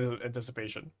have Leyline of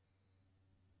Anticipation.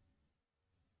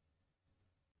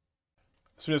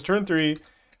 As soon as turn 3,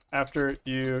 after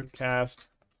you cast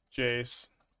Jace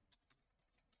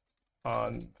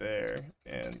on their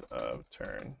end of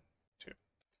turn 2.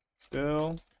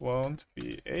 Still won't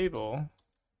be able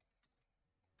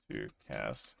to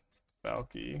cast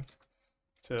Valky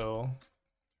till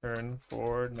turn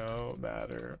 4 no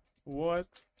matter what.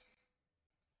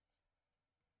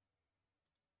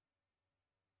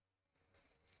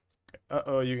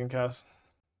 Uh-oh, you can cast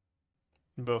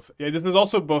both. Yeah, this is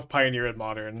also both Pioneer and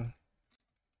Modern.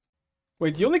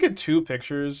 Wait, do you only get 2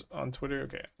 pictures on Twitter?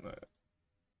 Okay.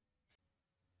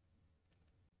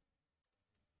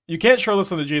 You can't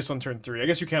shortlist on the Jace on turn 3. I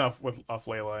guess you can off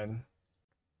Leyline.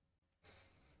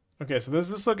 Okay, so does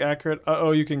this look accurate?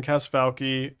 Uh-oh, you can cast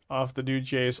Valky off the new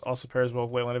Jace, also pairs well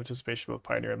with Leyline of Anticipation with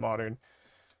Pioneer and Modern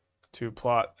to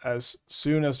plot as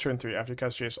soon as turn 3 after you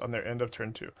cast Jace on their end of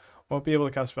turn 2. Won't be able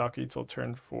to cast Valky till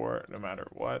turn 4 no matter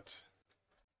what.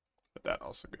 But that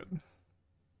also good.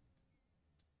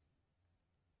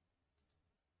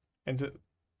 And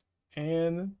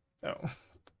no.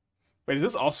 Wait, is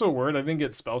this also a word? I didn't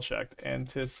get spell checked.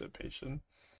 Anticipation.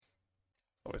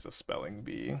 It's always a spelling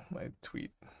bee. My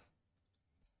tweet.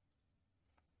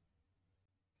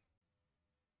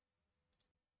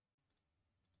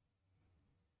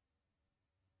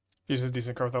 Uses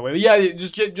decent card without Leyline. Yeah,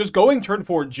 just going turn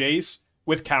 4 Jace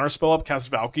with counterspell up,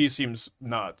 cast Valky seems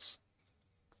nuts.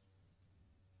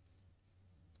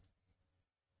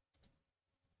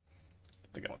 I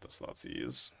think I want this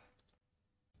Thoughtseize.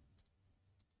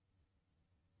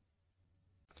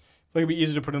 I think it'd be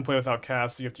easier to put in play without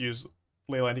cast. You have to use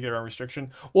Leyline to get around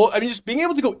restriction. Well, I mean, just being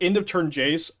able to go end of turn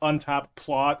Jace, untap,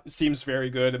 plot seems very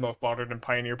good in both Modern and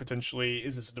Pioneer potentially.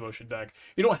 Is this a Devotion deck?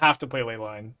 You don't have to play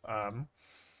Leyline.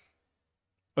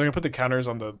 I'm gonna put the counters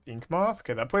on the Yawgmoth.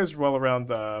 Okay, that plays well around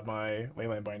my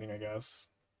Leyline Binding, I guess.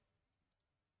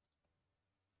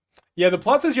 Yeah, the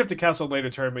plot says you have to cast a later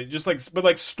turn, but just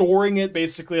like storing it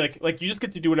basically like you just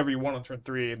get to do whatever you want on turn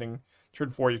 3, and then turn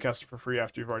 4 you cast it for free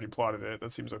after you've already plotted it.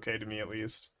 That seems okay to me at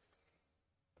least.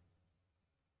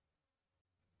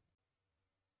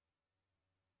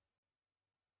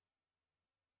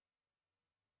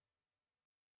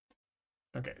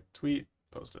 Okay, tweet,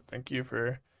 post it. Thank you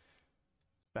for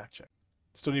back check.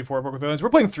 Still need 4 Urborg with those. We're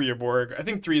playing 3 Urborg. I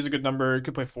think 3 is a good number.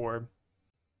 Could play 4.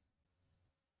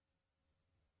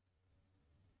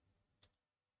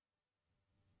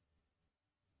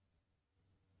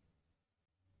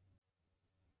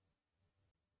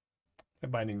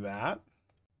 And binding that.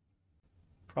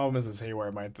 Problem is this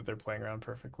Haywire Might that they're playing around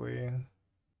perfectly.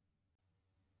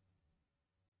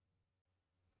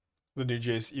 The new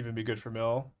Jace even be good for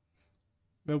Mill.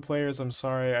 Mill players, I'm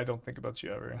sorry, I don't think about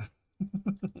you ever.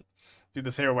 Dude,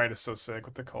 this Haywire Might is so sick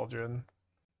with the Cauldron.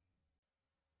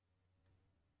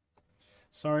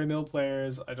 Sorry, Mill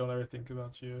players, I don't ever think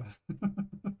about you.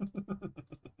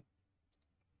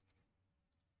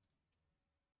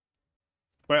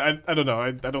 But I don't know.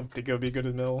 I don't think it would be good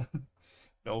in Mill.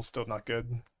 Mill's still not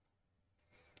good.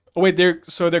 Oh wait, they're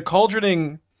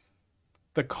cauldroning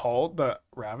the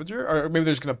Ravager, or maybe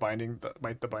they're just gonna binding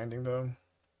the binding though.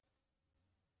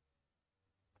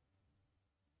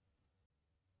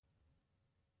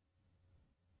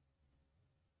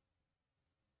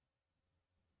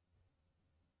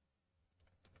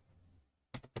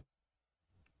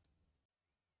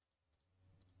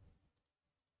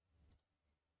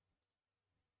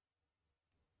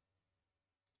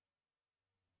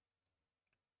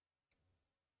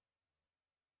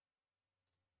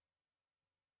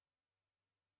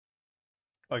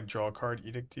 Like draw a card,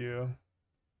 edict you.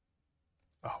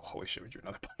 Oh holy shit! We drew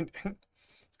another binding.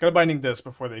 It's got a binding this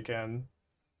before they can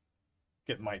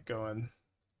get Might going.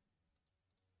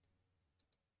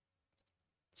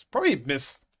 It's probably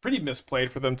pretty misplayed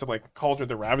for them to like Cauldron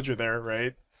the Ravager there,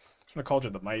 right? Just gonna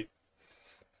Cauldron the Might.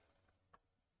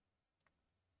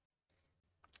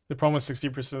 The problem is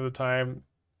 60% of the time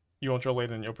you won't draw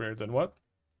late in the opener, then what?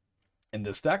 In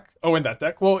this deck? Oh, in that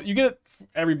deck? Well, you get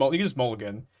every ball. You can just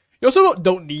mulligan. You also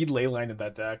don't need Leyline in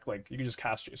that deck. Like, you can just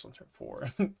cast Jace on turn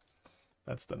 4.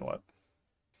 That's then what?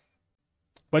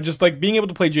 But just, like, being able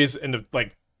to play Jace into,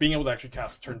 like, being able to actually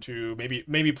cast turn 2,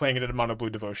 maybe playing it in a Mono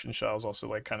Blue Devotion Shell is also,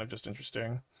 like, kind of just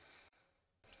interesting.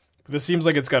 But this seems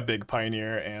like it's got big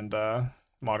Pioneer and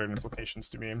Modern implications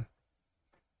to me.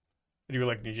 Do you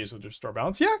like new Jace with Restore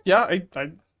Balance? Yeah,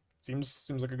 I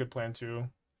seems like a good plan, too.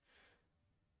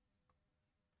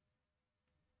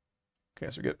 Okay,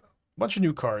 so we get a bunch of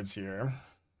new cards here.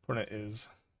 Opponent is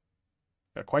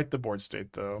got quite the board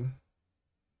state though.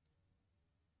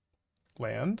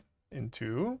 Land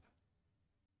into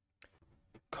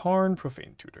Karn,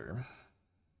 Profane Tutor.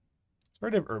 So I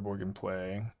already have Urborg in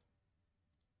play.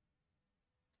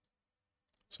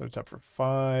 So I tap for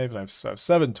 5, and I have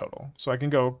 7 total. So I can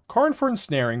go Karn for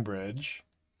Ensnaring Bridge,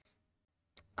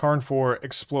 Karn for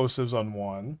Explosives on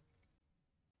 1,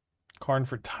 Karn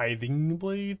for Tithing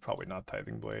Blade? Probably not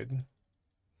Tithing Blade.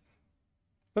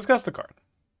 Let's cast the Karn.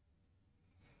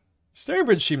 Ensnaring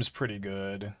Bridge seems pretty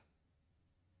good.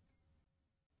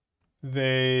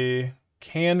 They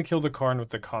can kill the Karn with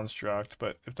the Construct,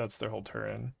 but if that's their whole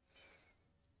turn.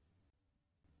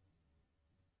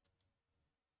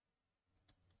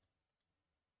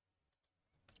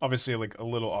 Obviously, like, a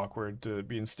little awkward to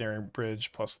be Ensnaring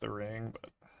Bridge plus the ring, but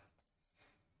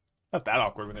not that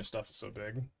awkward when their stuff is so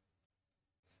big.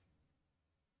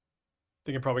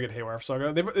 They can probably get Haywire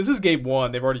Saga. This is game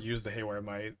 1. They've already used the Haywire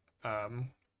Might.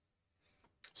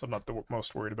 So I'm not the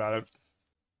most worried about it.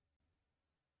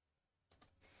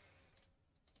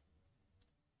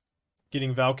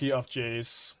 Getting Valky off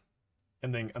Jace,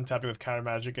 and then untapping with Counter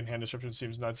Magic and Hand Disruption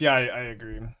seems nuts. Yeah, I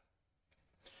agree.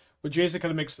 With Jace, it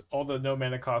kind of makes all the no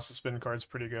mana cost to spin cards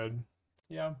pretty good.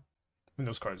 Yeah. I mean,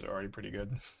 those cards are already pretty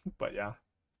good. But yeah,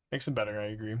 makes them better, I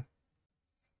agree.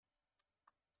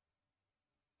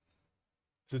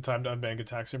 Is it time to unban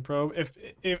Gataxian Probe?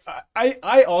 If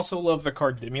I also love the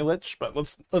card Dimulich, but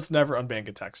let's never unban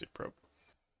Gataxian Probe.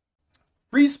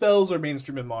 Free spells are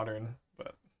mainstream and modern,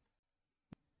 but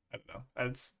I don't know.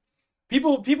 It's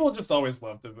people just always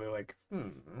love to be like,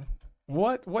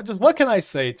 what can I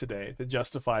say today to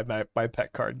justify my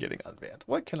pet card getting unbanned?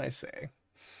 What can I say?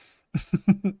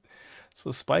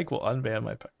 So Spike will unban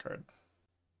my pet card.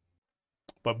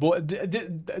 But boy,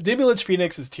 Dimulich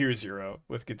Phoenix is tier 0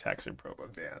 with Gataxian Probe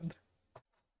unbanned.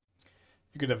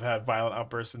 You could have had Violent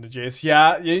Outburst into Jace.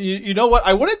 Yeah, you know what?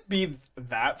 I wouldn't be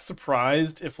that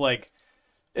surprised if, like,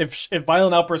 if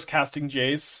Violent Outburst casting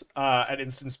Jace at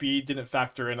instant speed didn't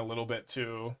factor in a little bit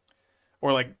too,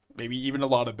 or like maybe even a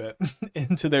lot of bit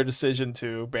into their decision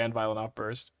to ban Violent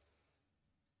Outburst.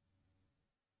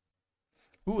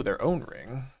 Ooh, their own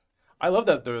ring. I love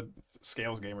that the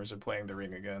Scales gamers are playing the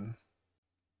ring again.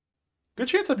 Good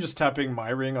chance I'm just tapping my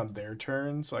ring on their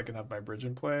turn so I can have my bridge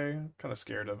in play. Kind of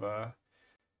scared of I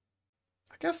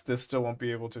guess this still won't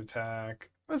be able to attack.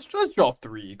 Let's draw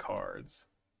 3 cards.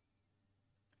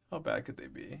 How bad could they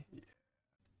be? Yeah.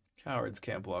 Cowards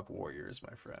can't block warriors,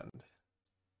 my friend.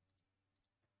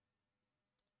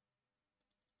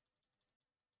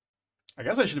 I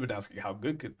guess I should have been asking how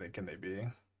good can they be?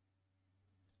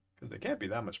 Because they can't be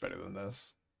that much better than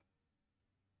this.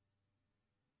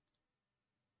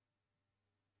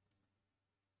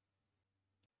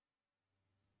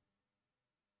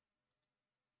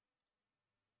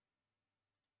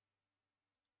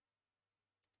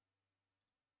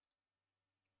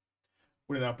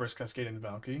 Would an outburst cascade into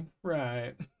Valky?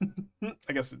 Right.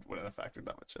 I guess it wouldn't have factored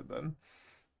that much in then.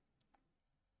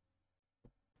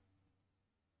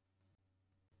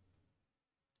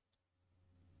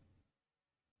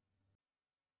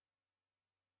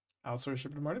 Outsource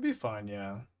ship to Marty be fine,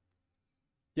 yeah.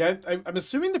 Yeah, I'm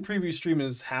assuming the preview stream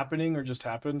is happening or just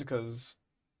happened because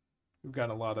we've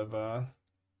gotten a lot of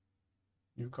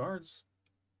new cards.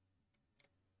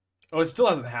 Oh, it still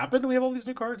hasn't happened? We have all these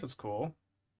new cards? That's cool.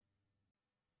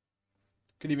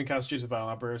 Could even cast Jace with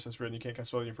Violent Outburst. That's written. You can't cast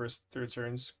spell in your first 3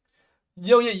 turns.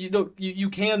 Yo, yeah, you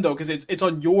can though, because it's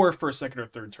on your first, second, or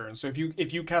third turn. So if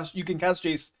you cast, you can cast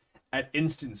Jace at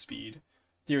instant speed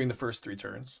during the first 3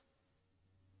 turns.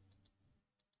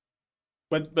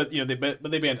 But you know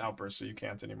they banned Outburst, so you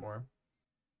can't anymore.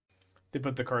 They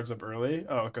put the cards up early.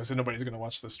 Oh, okay, so nobody's gonna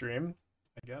watch the stream,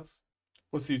 I guess.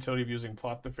 What's the utility of using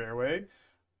Plot the Fairway?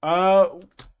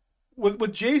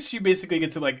 With Jace, you basically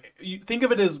get to you think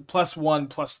of it as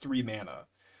 +1/+3 mana.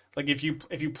 Like if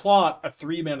you plot a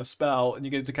 3 mana spell and you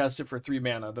get to cast it for 3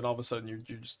 mana, then all of a sudden you're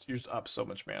just up so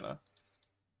much mana.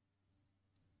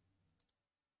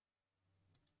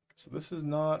 So this is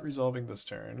not resolving this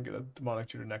turn. Get a Demonic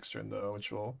Tutor next turn though,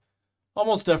 which will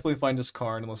almost definitely find us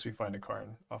Karn unless we find a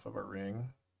Karn off of our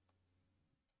ring.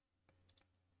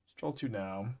 Let's draw 2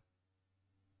 now.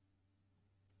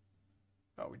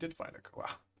 Oh, we did find a wow.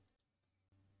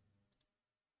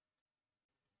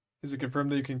 Is it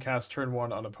confirmed that you can cast turn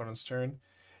 1 on opponent's turn?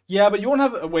 Yeah, but you won't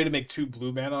have a way to make 2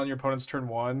 blue mana on your opponent's turn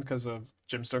 1 because of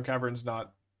Gemstone Caverns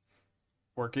not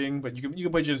working. But you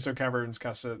can play Gemstone Caverns,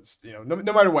 cast it. You know,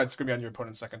 no matter what, it's gonna be on your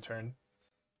opponent's second turn.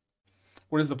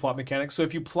 What is the plot mechanic? So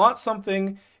if you plot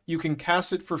something, you can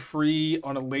cast it for free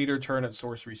on a later turn at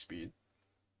sorcery speed,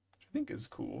 which I think is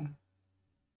cool.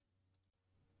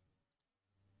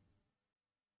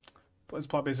 It's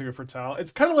plot basically Fertile.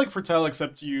 It's kind of like Fertile,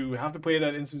 except you have to play it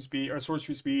at instant speed or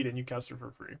sorcery speed, and you cast it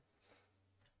for free.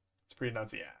 It's pretty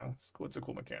nuts. Yeah, it's cool. It's a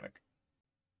cool mechanic.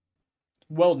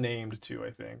 Well named too,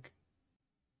 I think.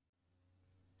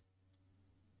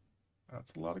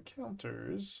 That's a lot of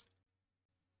counters.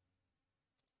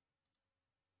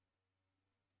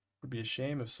 Would be a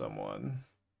shame if someone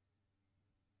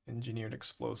engineered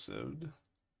explosive.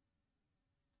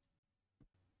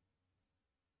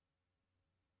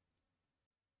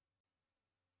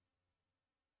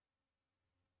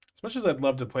 As much as I'd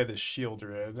love to play this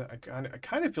Sheoldred, I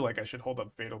kind of feel like I should hold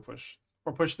up Fatal Push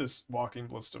or push this Walking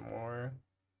Ballista more.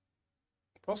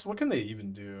 Also, what can they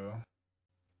even do?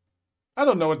 I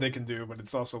don't know what they can do, but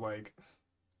it's also like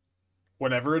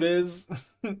whatever it is,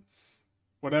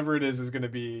 whatever it is going to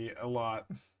be a lot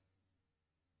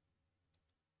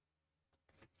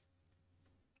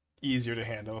easier to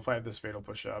handle if I have this Fatal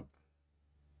Push up.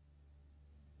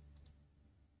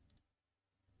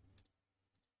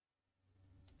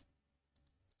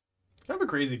 Kind of a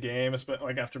crazy game,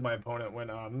 like after my opponent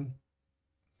went on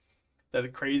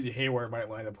that crazy Haywire Might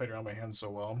line that played around my hand so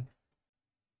well.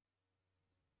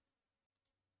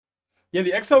 Yeah,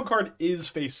 the Exile card is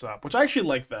face up, which I actually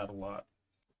like that a lot.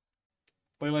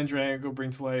 Leyline Drago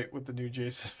bring to light with the new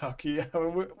Jason Hockey.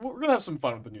 We're gonna have some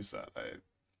fun with the new set.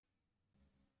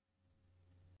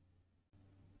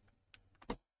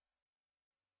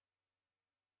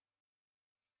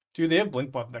 Dude, they have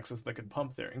Blinkmoth Nexus that could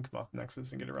pump their Inkmoth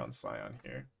Nexus and get around Scion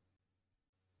here.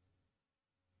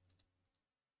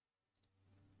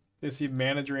 They see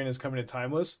Mana Drain is coming to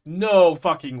Timeless? No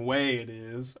fucking way it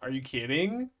is. Are you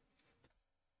kidding?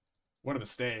 What a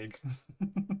mistake.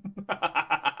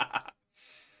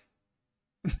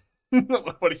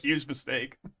 What a huge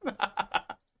mistake.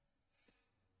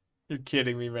 You're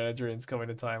kidding me, Mana Drain's coming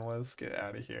to Timeless. Get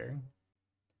out of here.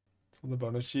 It's on the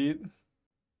bonus sheet.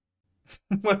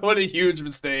 What a huge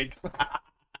mistake.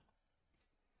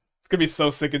 It's gonna be so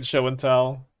sick in show and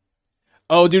tell.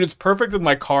 Oh, dude, it's perfect with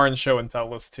my Karn show and tell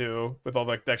list too, with all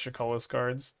like the extra colorless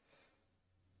cards.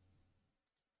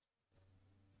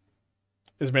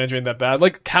 Is managing that bad?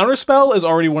 Like Counterspell is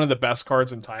already one of the best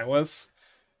cards in Timeless.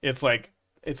 It's like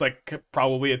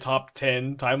probably a top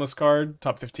 10 Timeless card,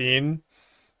 top 15,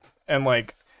 and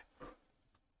like,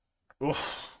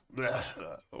 oof, bleh,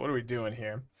 what are we doing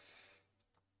here?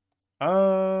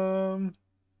 What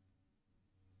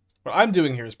I'm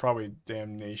doing here is probably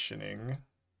damnationing.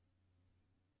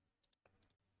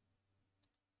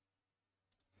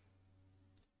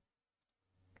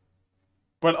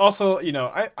 But also, you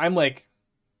know, I'm like,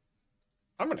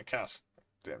 I'm gonna cast.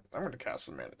 Damn, I'm gonna cast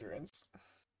some Mana Drains.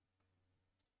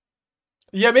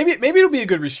 Yeah, maybe it'll be a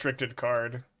good restricted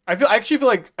card. I actually feel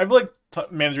like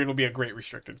Mana Drain will be a great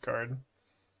restricted card.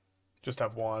 Just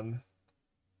have one.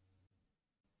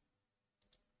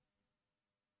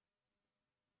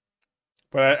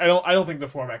 But I don't think the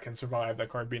format can survive that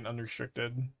card being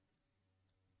unrestricted.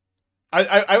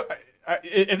 I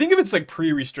think if it's like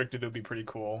pre-restricted, it would be pretty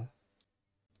cool.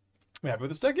 I'm happy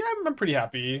with this deck. Yeah, I'm pretty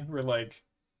happy. We're like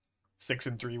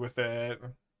 6-3 with it.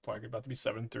 Probably about to be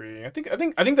 7-3.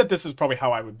 I think that this is probably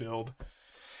how I would build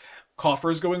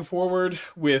coffers going forward.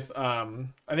 With I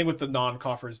think with the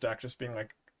non-coffers deck just being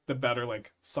like the better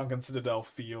like Sunken Citadel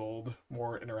field,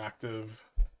 more interactive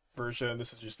version.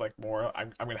 This is just like more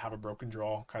I'm gonna have a broken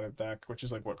draw kind of deck, which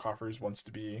is like what coffers wants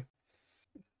to be.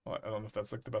 Well, I don't know if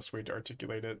that's like the best way to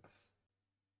articulate it.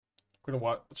 We're gonna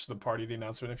watch the party the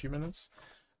announcement in a few minutes.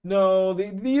 No,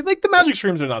 the like the magic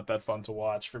streams are not that fun to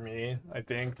watch for me. I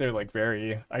think they're like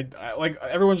very I like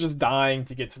everyone's just dying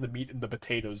to get to the meat and the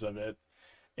potatoes of it.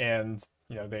 And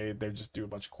you know, they just do a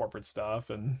bunch of corporate stuff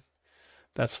and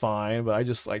that's fine, but I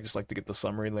just like to get the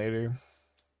summary later.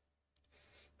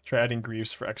 Try adding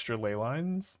griefs for extra ley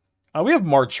lines. We have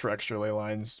March for extra ley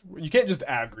lines. You can't just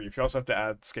add grief. You also have to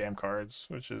add scam cards,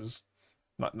 which is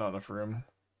not enough room.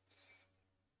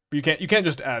 But you can't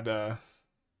just add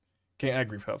can't add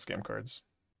grief without scam cards.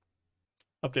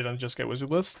 Update on Just Get Wizard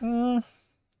list? Not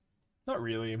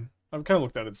really. I've kind of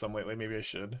looked at it some lately. Maybe I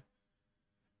should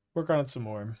work on it some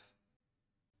more.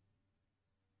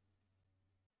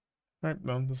 Alright,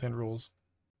 no, this hand rules.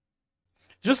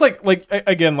 Just like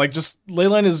again, like just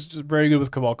Leyline is very good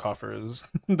with Cabal Coffers.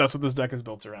 That's what this deck is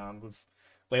built around.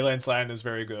 Leyline Scion is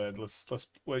very good.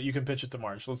 Well, you can pitch it to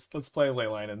March. Let's play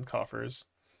Leyline and Coffers.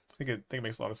 I think it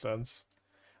makes a lot of sense.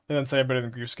 Leyline Scion better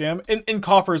than Grief Scam. In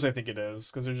Coffers, I think it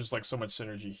is because there's just like so much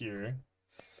synergy here.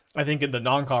 I think in the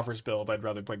non-Coffers build, I'd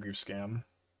rather play Grief Scam.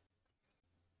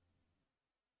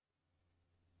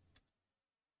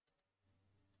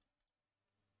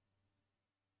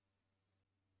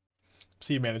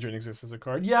 See, Mana Drain exists as a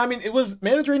card. Yeah, I mean,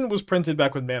 Mana Drain was printed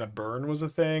back when Mana Burn was a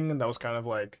thing, and that was kind of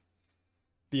like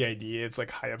the idea. It's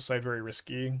like high upside, very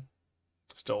risky.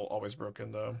 Still always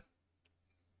broken though.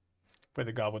 Play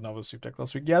the Goblin Novel Soup deck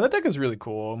last week. Yeah, that deck is really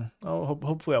cool.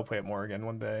 Hopefully I'll play it more again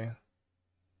one day.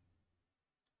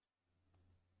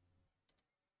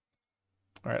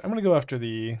 All right, I'm gonna go after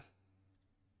the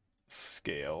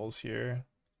scales here.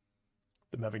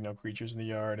 Them having no creatures in the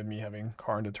yard and me having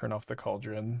Karn to turn off the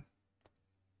Cauldron.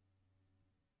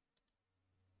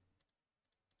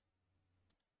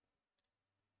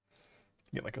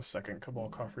 Get like a second Cabal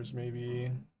Coffers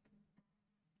maybe.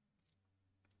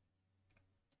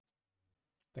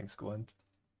 Thanks, Glint.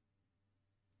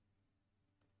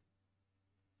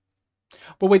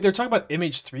 But wait, they're talking about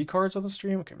MH3 cards on the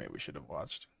stream? Okay, maybe we should have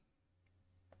watched.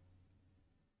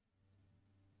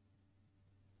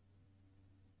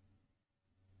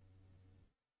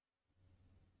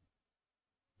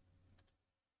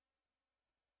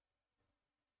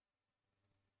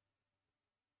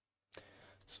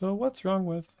 So what's wrong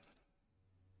with...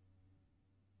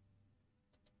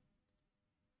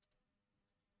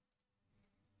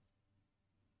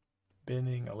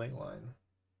 binning a ley line?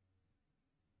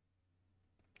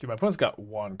 Dude, my opponent's got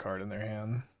one card in their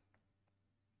hand.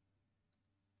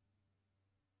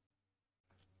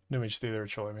 No MH3, they were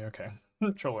trolling me. Okay.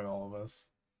 Trolling all of us.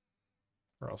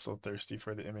 We're also thirsty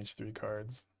for the MH3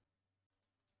 cards.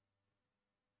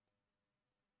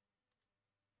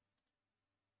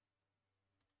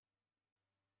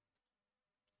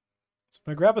 So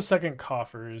I'm going to grab a second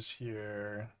Coffers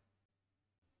here.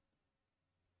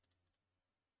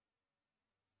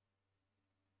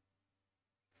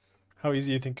 How easy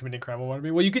do you think committing crime will want to be?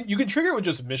 Well, you can trigger it with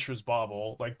just Mishra's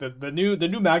Bauble. Like the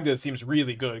new Magnet seems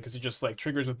really good because it just like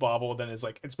triggers with Bauble, then is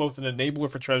like it's both an enabler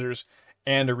for treasures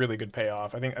and a really good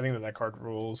payoff. I think that card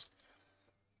rules.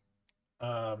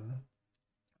 I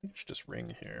think I should just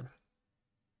ring here.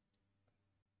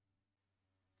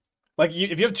 Like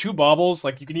if you have two baubles,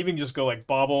 like you can even just go like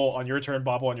bauble on your turn,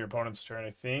 bauble on your opponent's turn.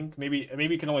 I think maybe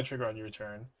it can only trigger on your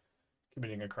turn,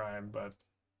 committing a crime, but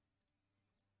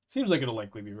seems like it'll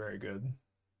likely be very good.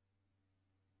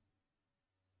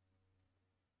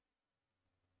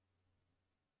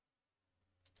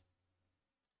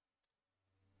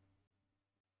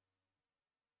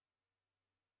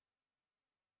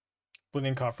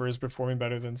 Blending Coffer is performing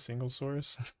better than single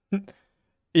source.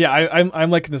 Yeah,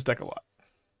 I'm liking this deck a lot.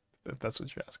 If that's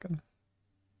what you're asking.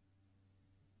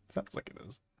 Sounds like it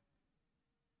is.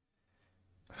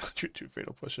 Two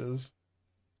fatal pushes.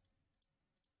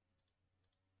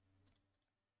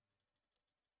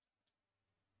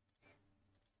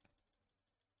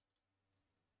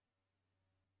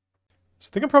 So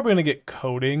I think I'm probably gonna get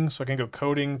coding, so I can go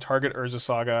coding, target Urza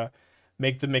Saga,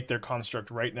 make them make their construct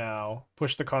right now,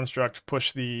 push the construct,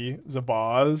 push the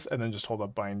Zabaz, and then just hold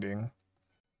up binding.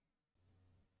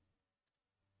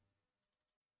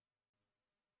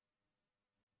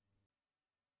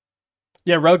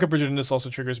 Yeah, Relic of Virginitas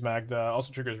also triggers Magda,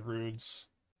 also triggers Rudes.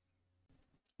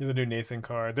 Yeah, the new Nathan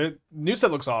card. The new set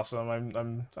looks awesome.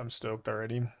 I'm stoked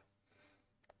already.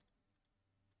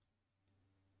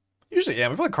 Usually, yeah,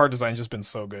 I feel like card design's just been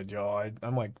so good, y'all.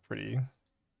 I'm like pretty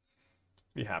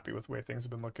happy with the way things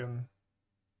have been looking.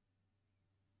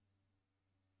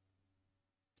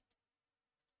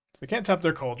 So they can't tap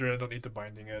their Cauldron. I don't need to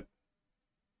binding it.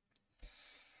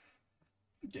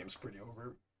 Game's pretty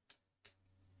over.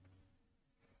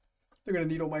 They're gonna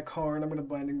needle my Karn. I'm gonna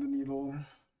binding the needle.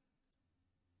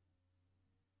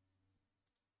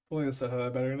 Only the set had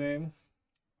a better name.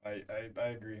 I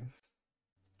agree.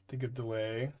 Think of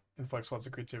delay. Inflex lots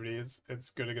of creativity.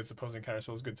 It's good against opposing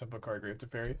counterspells. Good tempo card. Grave to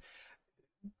fairy.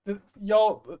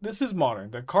 Y'all, this is modern.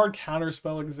 The card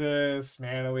counterspell exists.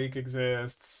 Mana leak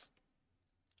exists.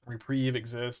 Reprieve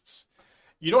exists.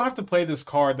 You don't have to play this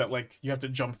card that like you have to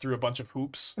jump through a bunch of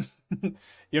hoops. You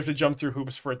have to jump through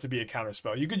hoops for it to be a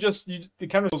counterspell. You could just the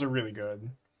counterspells are really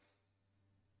good.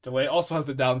 Delay also has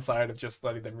the downside of just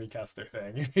letting them recast their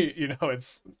thing. You know,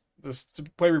 it's just to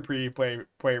play Reprieve, play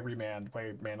Remand,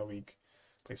 play Mana Leak,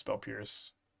 play Spell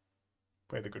Pierce,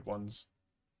 play the good ones.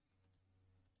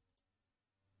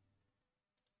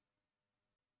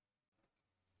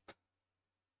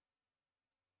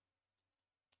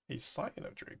 A Scion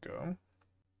of Draco.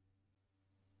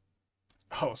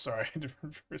 Oh, sorry. I didn't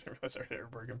realize I had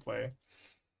Urborg in play.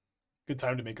 Good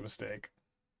time to make a mistake.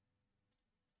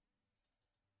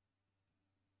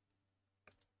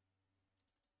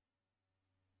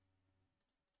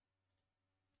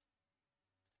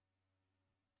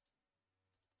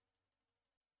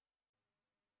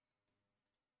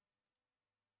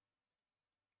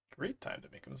 Great time to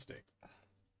make a mistake.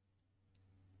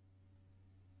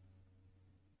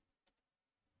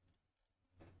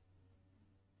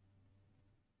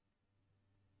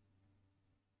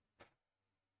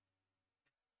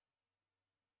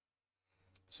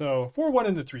 So 4-1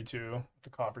 into 3-2 with the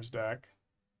Coffers deck.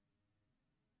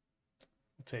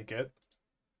 We'll take it.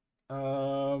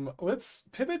 Let's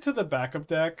pivot to the backup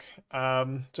deck.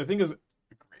 Which I think is a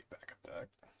great backup deck.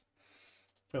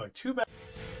 Play like two back.